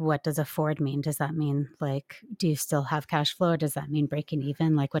 what does afford mean? Does that mean, do you still have cash flow? Or does that mean breaking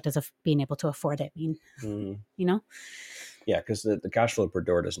even? What does being able to afford it mean? Yeah, because the cash flow per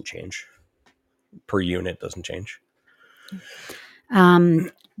door doesn't change. Per unit doesn't change.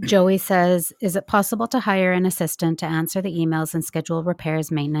 Joey says, is it possible to hire an assistant to answer the emails and schedule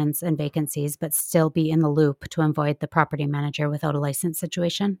repairs, maintenance, and vacancies, but still be in the loop to avoid the property manager without a license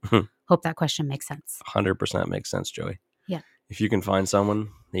situation? Hope that question makes sense. 100% makes sense, Joey. Yeah. If you can find someone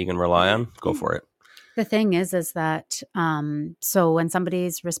that you can rely on, go for it. The thing is that, so when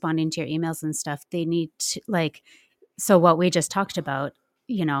somebody's responding to your emails and stuff, they need to, so what we just talked about,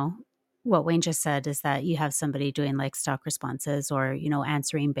 what Wayne just said is that you have somebody doing stock responses or,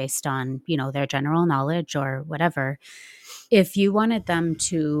 answering based on, their general knowledge or whatever. If you wanted them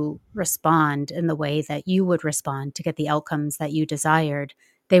to respond in the way that you would respond to get the outcomes that you desired,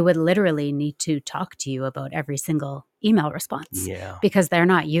 they would literally need to talk to you about every single email response. Yeah. Because they're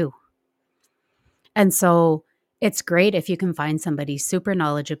not you. And so it's great if you can find somebody super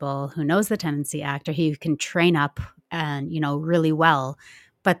knowledgeable who knows the Tenancy Act or who you can train up and, really well.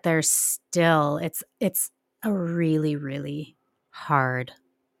 But there's still, it's a really, really hard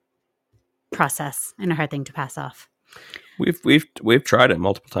process and a hard thing to pass off. We've tried it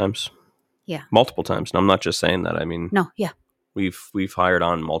multiple times. Yeah. multiple times. And I'm not just saying that. I mean, No. Yeah. we've hired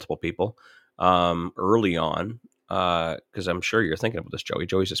on multiple people early on, because I'm sure you're thinking about this, Joey.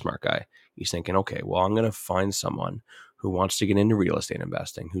 Joey's a smart guy. He's thinking, okay, well, I'm going to find someone who wants to get into real estate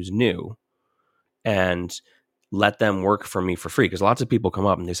investing, who's new, and let them work for me for free. Because lots of people come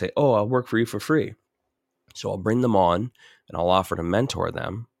up and they say, oh, I'll work for you for free. So I'll bring them on and I'll offer to mentor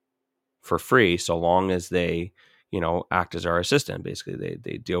them for free, so long as they, act as our assistant. Basically,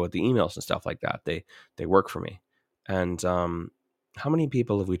 they deal with the emails and stuff like that. They work for me. And how many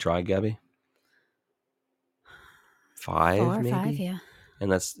people have we tried, Gabby? 5, 4 or maybe? 5, yeah.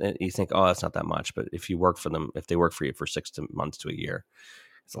 And you think, oh, that's not that much. But if you work for them, if they work for you for 6 months to a year,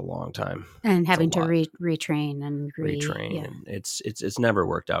 it's a long time. And having to retrain and retrain. And it's never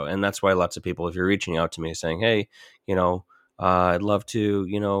worked out. And that's why lots of people, if you're reaching out to me saying, hey, I'd love to,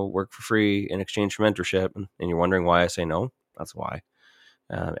 work for free in exchange for mentorship, and you're wondering why I say no, that's why.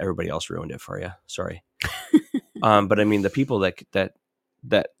 Everybody else ruined it for you. Sorry. But I mean, the people that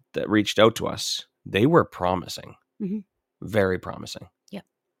reached out to us, they were promising, very promising. Yeah.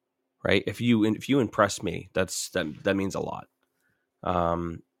 Right. If you impress me, that means a lot.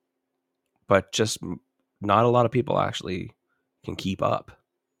 But just not a lot of people actually can keep up.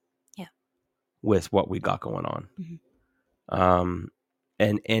 Yeah. With what we got going on.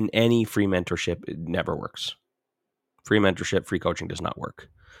 And any free mentorship, it never works. Free mentorship, free coaching does not work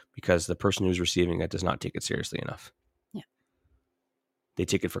because the person who's receiving it does not take it seriously enough. Yeah. They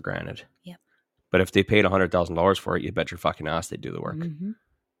take it for granted. Yeah. But if they paid $100,000 for it, you bet your fucking ass they do the work.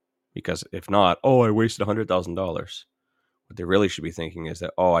 Because if not, oh, I wasted $100,000. What they really should be thinking is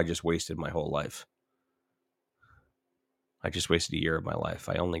that, oh, I just wasted my whole life. I just wasted a year of my life.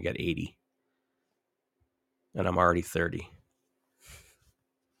 I only get 80. And I'm already 30.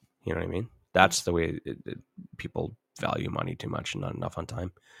 You know what I mean? That's the way people value money too much and not enough on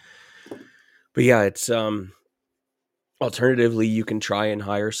time. But yeah, it's alternatively, you can try and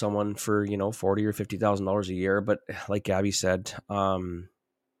hire someone for, $40,000 or $50,000 a year. But like Gabby said,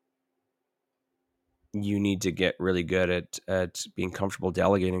 you need to get really good at being comfortable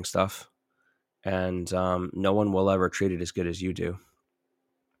delegating stuff. And no one will ever treat it as good as you do.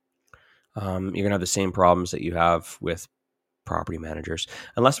 You're going to have the same problems that you have with property managers,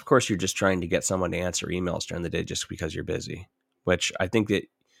 unless of course you're just trying to get someone to answer emails during the day just because you're busy, which I think that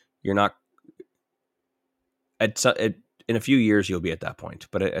you're not. In a few years you'll be at that point,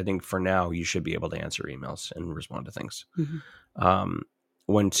 but I think for now you should be able to answer emails and respond to things.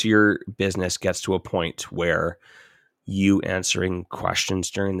 Once your business gets to a point where you answering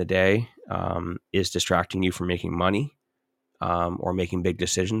questions during the day is distracting you from making money, or making big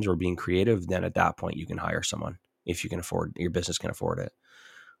decisions or being creative, then at that point you can hire someone if you can afford, your business can afford it.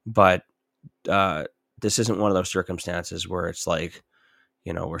 But this isn't one of those circumstances where it's like,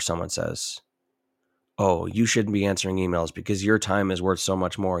 where someone says, oh, you shouldn't be answering emails because your time is worth so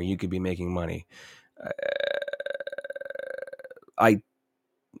much more. You could be making money.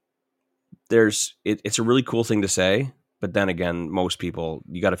 It's a really cool thing to say, but then again, most people,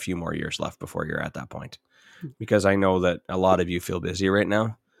 you got a few more years left before you're at that point. Because I know that a lot of you feel busy right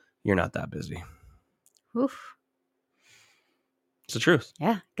now. You're not that busy. Oof. It's the truth.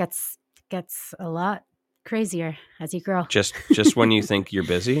 Yeah, gets a lot crazier as you grow. Just when you think you're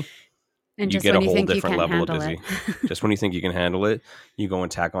busy, and you get a whole different level of handle busy. Just when you think you can handle it, you go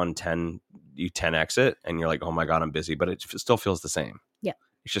and tack on 10, you 10x it, and you're like, oh my God, I'm busy. But it still feels the same. Yeah.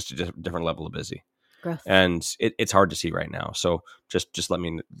 It's just a different level of busy. Growth. And it's hard to see right now. So just let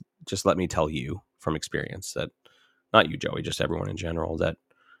me tell you from experience that, not you, Joey, just everyone in general, that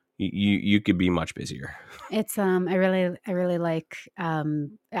you could be much busier. It's I really like I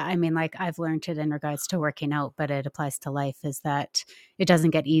mean, like, I've learned it in regards to working out, but it applies to life, is that it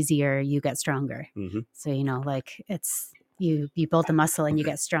doesn't get easier, you get stronger. So like, it's you build the muscle and you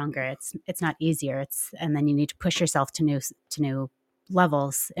get stronger. It's not easier, and then you need to push yourself to new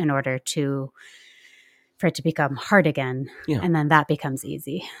levels in order for it to become hard again. Yeah. And then that becomes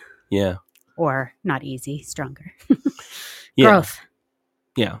easy. Yeah. Or not easy, stronger. Yeah. Growth.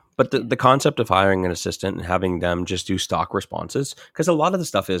 Yeah. But the concept of hiring an assistant and having them just do stock responses, because a lot of the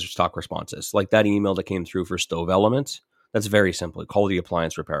stuff is stock responses. Like that email that came through for stove elements, that's very simple. Call the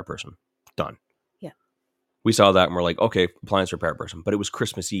appliance repair person. Done. Yeah. We saw that and we're like, okay, appliance repair person. But it was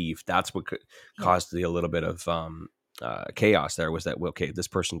Christmas Eve. That's what caused a little bit of chaos there, was that, okay, this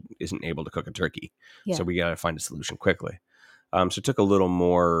person isn't able to cook a turkey. Yeah. So we got to find a solution quickly. So it took a little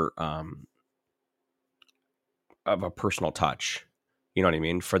more of a personal touch, you know what I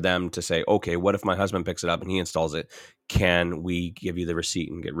mean? For them to say, okay, what if my husband picks it up and he installs it? Can we give you the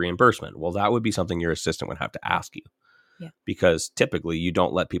receipt and get reimbursement? Well, that would be something your assistant would have to ask you. because typically you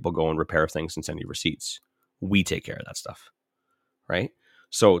don't let people go and repair things and send you receipts. We take care of that stuff, right?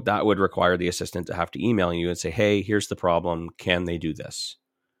 So that would require the assistant to have to email you and say, hey, here's the problem. Can they do this?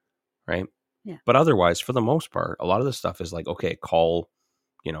 Right? Yeah. But otherwise, for the most part, a lot of the stuff is like, okay, call,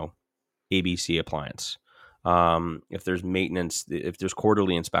 ABC appliance. If there's maintenance, if there's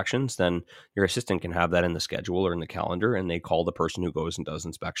quarterly inspections, then your assistant can have that in the schedule or in the calendar, and they call the person who goes and does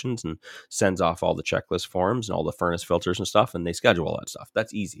inspections and sends off all the checklist forms and all the furnace filters and stuff, and they schedule all that stuff.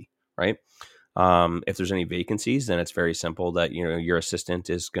 That's easy, right? If there's any vacancies, then it's very simple that your assistant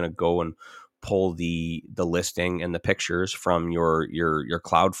is going to go and pull the listing and the pictures from your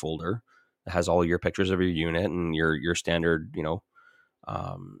cloud folder that has all your pictures of your unit and your standard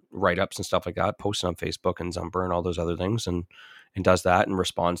write-ups and stuff like that, posted on Facebook and Zumper and all those other things, and does that and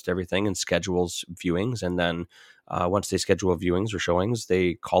responds to everything and schedules viewings. And then once they schedule viewings or showings,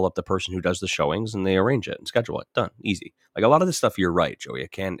 they call up the person who does the showings and they arrange it and schedule it. Done. Easy. Like a lot of this stuff, you're right, Joey.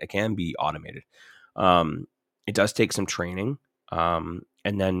 It can be automated. It does take some training. And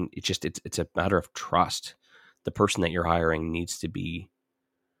then it's a matter of trust. The person that you're hiring you need to be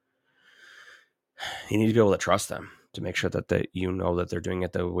able to trust them to make sure that that they're doing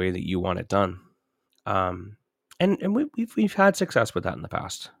it the way that you want it done. And we've had success with that in the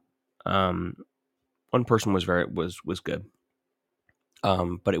past. One person was good.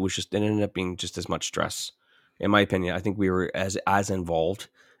 But it ended up being just as much stress. In my opinion, I think we were as involved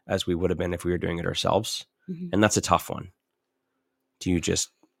as we would have been if we were doing it ourselves. Mm-hmm. And that's a tough one. Do you just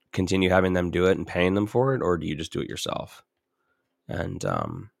continue having them do it and paying them for it, or do you just do it yourself? And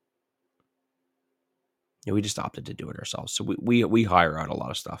we just opted to do it ourselves. So we hire out a lot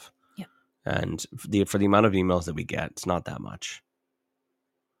of stuff. Yeah. And for the amount of emails that we get, it's not that much.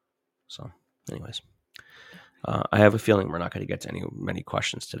 So anyways, I have a feeling we're not going to get to many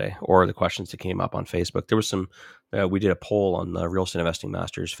questions today, or the questions that came up on Facebook. There was some, we did a poll on the Real Estate Investing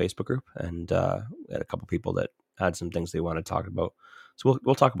Masters Facebook group, and we had a couple people that had some things they wanted to talk about. So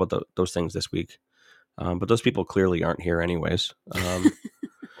we'll talk about those things this week. But those people clearly aren't here anyways.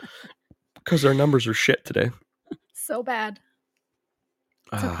 Because our numbers are shit today. So bad.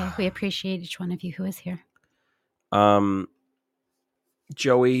 It's okay. We appreciate each one of you who is here.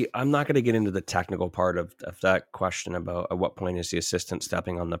 Joey, I'm not going to get into the technical part of that question about at what point is the assistant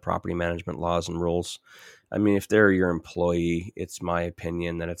stepping on the property management laws and rules. I mean, if they're your employee, it's my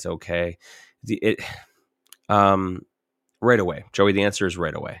opinion that it's okay. Right away. Joey, the answer is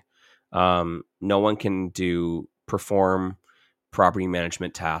right away. No one can perform property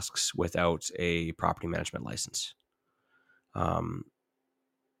management tasks without a property management license.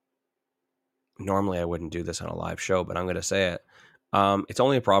 Normally I wouldn't do this on a live show, but I'm going to say it. It's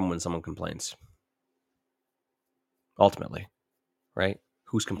only a problem when someone complains. Ultimately, right?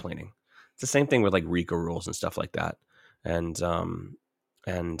 Who's complaining? It's the same thing with like RICO rules and stuff like that. And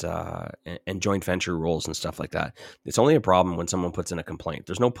joint venture rules and stuff like that. It's only a problem when someone puts in a complaint.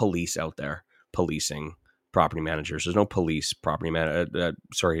 There's no police out there policing property managers. There's no police out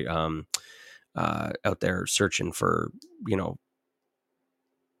there searching for,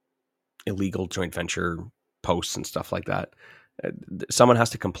 illegal joint venture posts and stuff like that. Someone has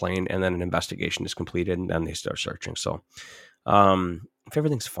to complain, and then an investigation is completed, and then they start searching. So if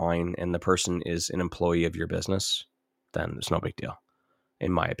everything's fine and the person is an employee of your business, then it's no big deal,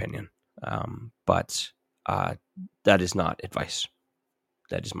 in my opinion. But that is not advice.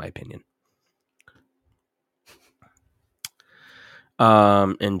 That is my opinion.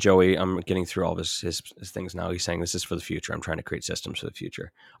 And Joey, I'm getting through all his things now. He's saying this is for the future. I'm trying to create systems for the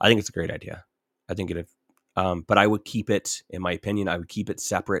future. I think it's a great idea. I think but I would keep it, in my opinion, I would keep it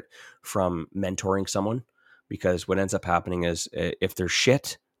separate from mentoring someone, because what ends up happening is if they're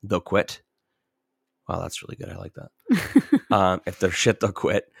shit, they'll quit. Wow, that's really good. I like that. If they're shit, they'll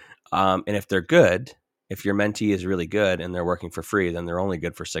quit. And if they're good, if your mentee is really good and they're working for free, then they're only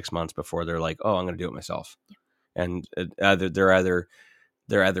good for 6 months before they're like, oh, I'm going to do it myself. Yeah. And they're either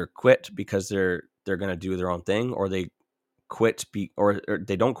quit because they're going to do their own thing, or they quit or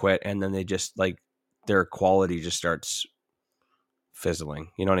they don't quit, and then they just like their quality just starts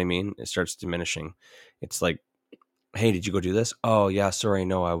fizzling. You know what I mean? It starts diminishing. It's like, hey, did you go do this? Oh yeah, sorry,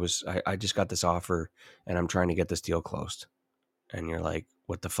 no, I just got this offer and I'm trying to get this deal closed. And you're like,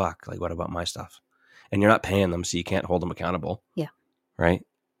 what the fuck? Like, what about my stuff? And you're not paying them, so you can't hold them accountable. Yeah. Right.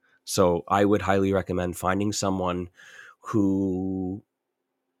 So I would highly recommend finding someone who,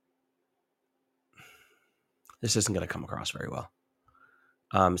 this isn't going to come across very well.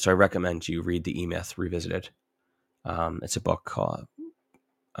 So I recommend you read the E-Myth Revisited. It's a book called,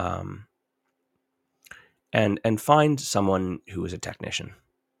 and find someone who is a technician.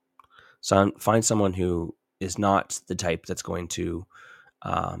 So find someone who is not the type that's going to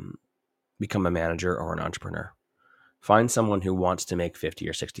become a manager or an entrepreneur. Find someone who wants to make $50,000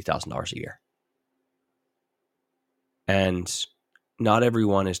 or $60,000 a year. And not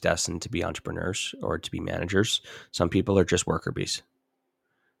everyone is destined to be entrepreneurs or to be managers. Some people are just worker bees.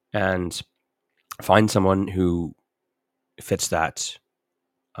 And find someone who fits that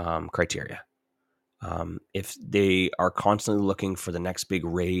criteria. If they are constantly looking for the next big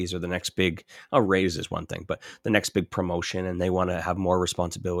raise or the next big, raise is one thing, but the next big promotion, and they want to have more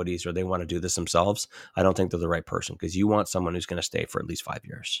responsibilities or they want to do this themselves, I don't think they're the right person, because you want someone who's going to stay for at least 5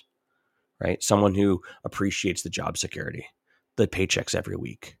 years, right? Someone who appreciates the job security, the paychecks every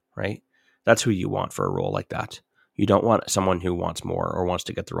week, right? That's who you want for a role like that. You don't want someone who wants more or wants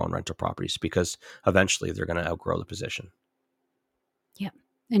to get their own rental properties, because eventually they're going to outgrow the position. Yep.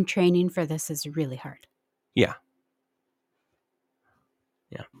 And training for this is really hard. Yeah.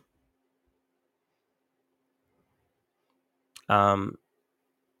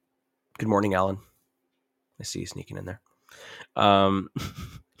 Good morning, Alan. I see you sneaking in there.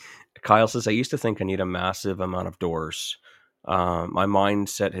 Kyle says, I used to think I need a massive amount of doors. My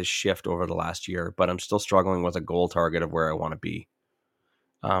mindset has shifted over the last year, but I'm still struggling with a goal target of where I want to be.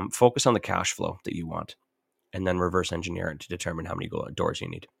 Focus on the cash flow that you want, and then reverse engineer it to determine how many doors you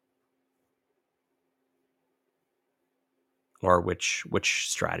need. Or which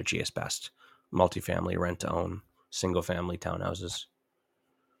strategy is best. Multifamily, rent to own, single family, townhouses.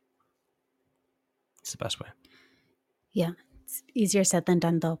 It's the best way. Yeah. It's easier said than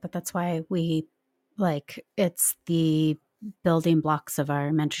done, though, but that's why it's the building blocks of our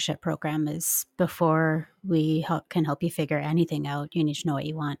mentorship program. Is before we can help you figure anything out, you need to know what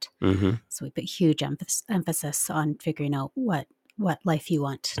you want. Mm-hmm. So we put huge emphasis on figuring out what life you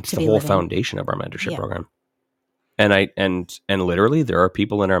want it's to the be whole living. Foundation of our mentorship program. And literally, there are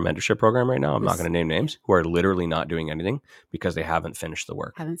people in our mentorship program right now, I'm not going to name names, who are literally not doing anything because they haven't finished the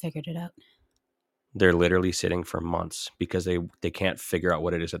work. Haven't figured it out. They're literally sitting for months because they can't figure out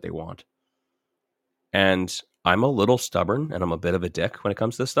what it is that they want. And I'm a little stubborn and I'm a bit of a dick when it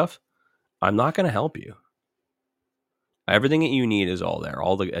comes to this stuff. I'm not going to help you. Everything that you need is all there.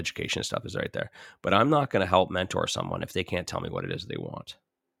 All the education stuff is right there. But I'm not going to help mentor someone if they can't tell me what it is they want.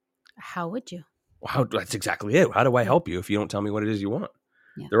 How would you? That's exactly it. How do I help you if you don't tell me what it is you want?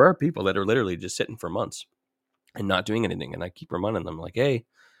 Yeah. There are people that are literally just sitting for months and not doing anything. And I keep reminding them, like, hey,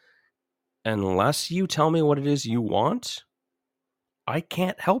 unless you tell me what it is you want, I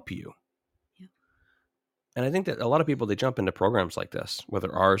can't help you. Yeah. And I think that a lot of people, they jump into programs like this,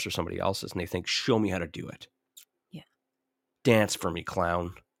 whether ours or somebody else's, and they think, show me how to do it. Yeah. Dance for me,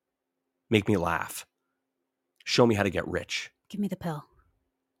 clown. Make me laugh. Show me how to get rich. Give me the pill.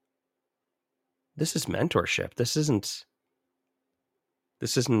 This is mentorship. This isn't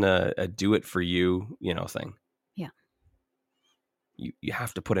a do it for you, thing. Yeah. You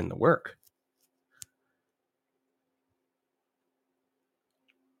have to put in the work.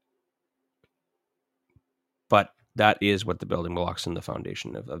 But that is what the building blocks and the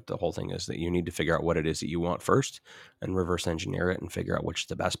foundation of the whole thing is, that you need to figure out what it is that you want first and reverse engineer it and figure out which is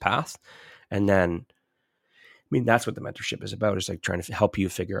the best path. And then, that's what the mentorship is about, is like trying to help you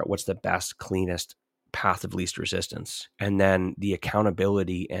figure out what's the best, cleanest path of least resistance. And then the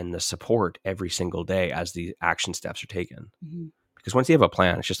accountability and the support every single day as the action steps are taken. Mm-hmm. Because once you have a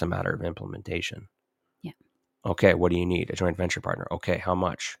plan, it's just a matter of implementation. Yeah. Okay, what do you need? A joint venture partner. Okay, how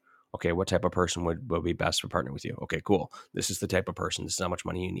much? Okay, what type of person would be best for partnering with you? Okay, cool. This is the type of person. This is how much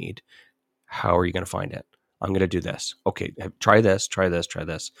money you need. How are you going to find it? I'm going to do this. Okay, try this.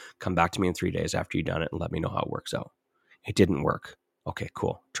 Come back to me in 3 days after you've done it and let me know how it works out. It didn't work. Okay,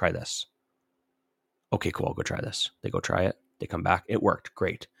 cool. Try this. Okay, cool. I'll go try this. They go try it. They come back. It worked.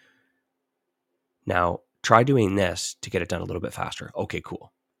 Great. Now, try doing this to get it done a little bit faster. Okay,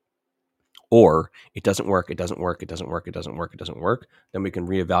 cool. Or it doesn't work. Then we can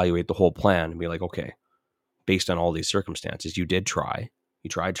reevaluate the whole plan and be like, okay, based on all these circumstances, you tried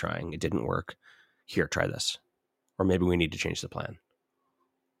trying, it didn't work. Here, try this. Or maybe we need to change the plan.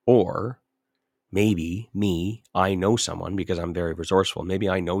 Or maybe I know someone, because I'm very resourceful. Maybe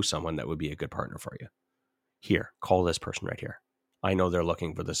I know someone that would be a good partner for you. Here, call this person right here. I know they're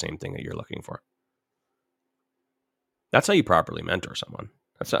looking for the same thing that you're looking for. That's how you properly mentor someone.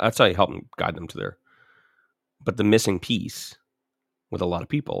 That's how you help them, guide them to their. But the missing piece with a lot of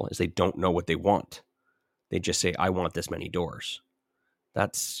people is they don't know what they want. They just say, I want this many doors.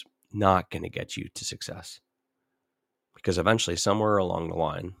 That's not going to get you to success. Because eventually, somewhere along the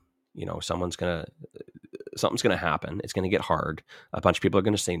line, something's going to happen. It's going to get hard. A bunch of people are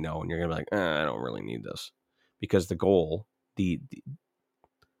going to say no, and you're going to be like, I don't really need this. Because the goal, the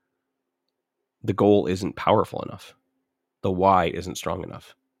the goal isn't powerful enough. The why isn't strong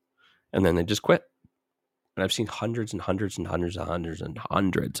enough. And then they just quit. And I've seen hundreds and hundreds and hundreds and hundreds and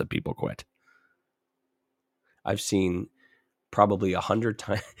hundreds of people quit. I've seen probably 100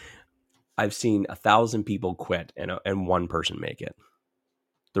 times. I've seen 1,000 people quit and one person make it.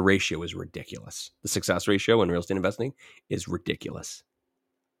 The ratio is ridiculous. The success ratio in real estate investing is ridiculous.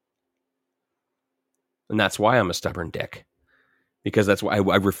 And that's why I'm a stubborn dick. Because that's why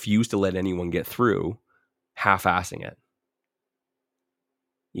I refuse to let anyone get through half-assing it.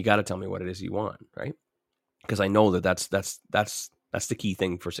 You got to tell me what it is you want, right? Because I know that's the key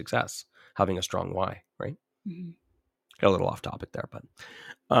thing for success, having a strong why, right? Mm-hmm. Got a little off topic there, but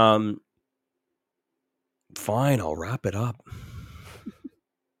fine, I'll wrap it up.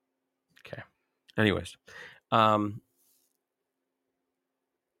 Okay. Anyways, how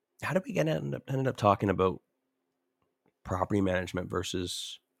did we ended up talking about property management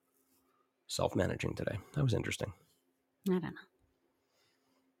versus self-managing today? That was interesting. I don't know.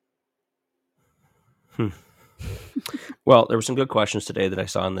 Well, there were some good questions today that I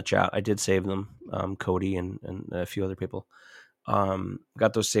saw in the chat. I did save them. Cody and a few other people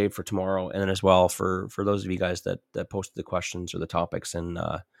got those saved for tomorrow, and then as well for those of you guys that posted the questions or the topics in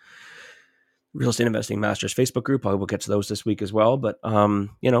Real Estate Investing Masters Facebook group. I will get to those this week as well. But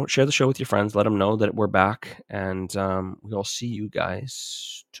share the show with your friends. Let them know that we're back, and we'll see you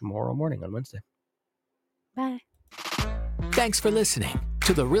guys tomorrow morning on Wednesday. Bye. Thanks for listening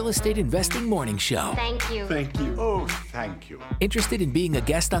to the Real Estate Investing Morning Show. Thank you. Thank you. Oh, thank you. Interested in being a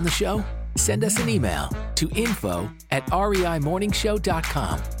guest on the show? Send us an email to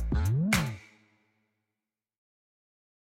info@reimorningshow.com.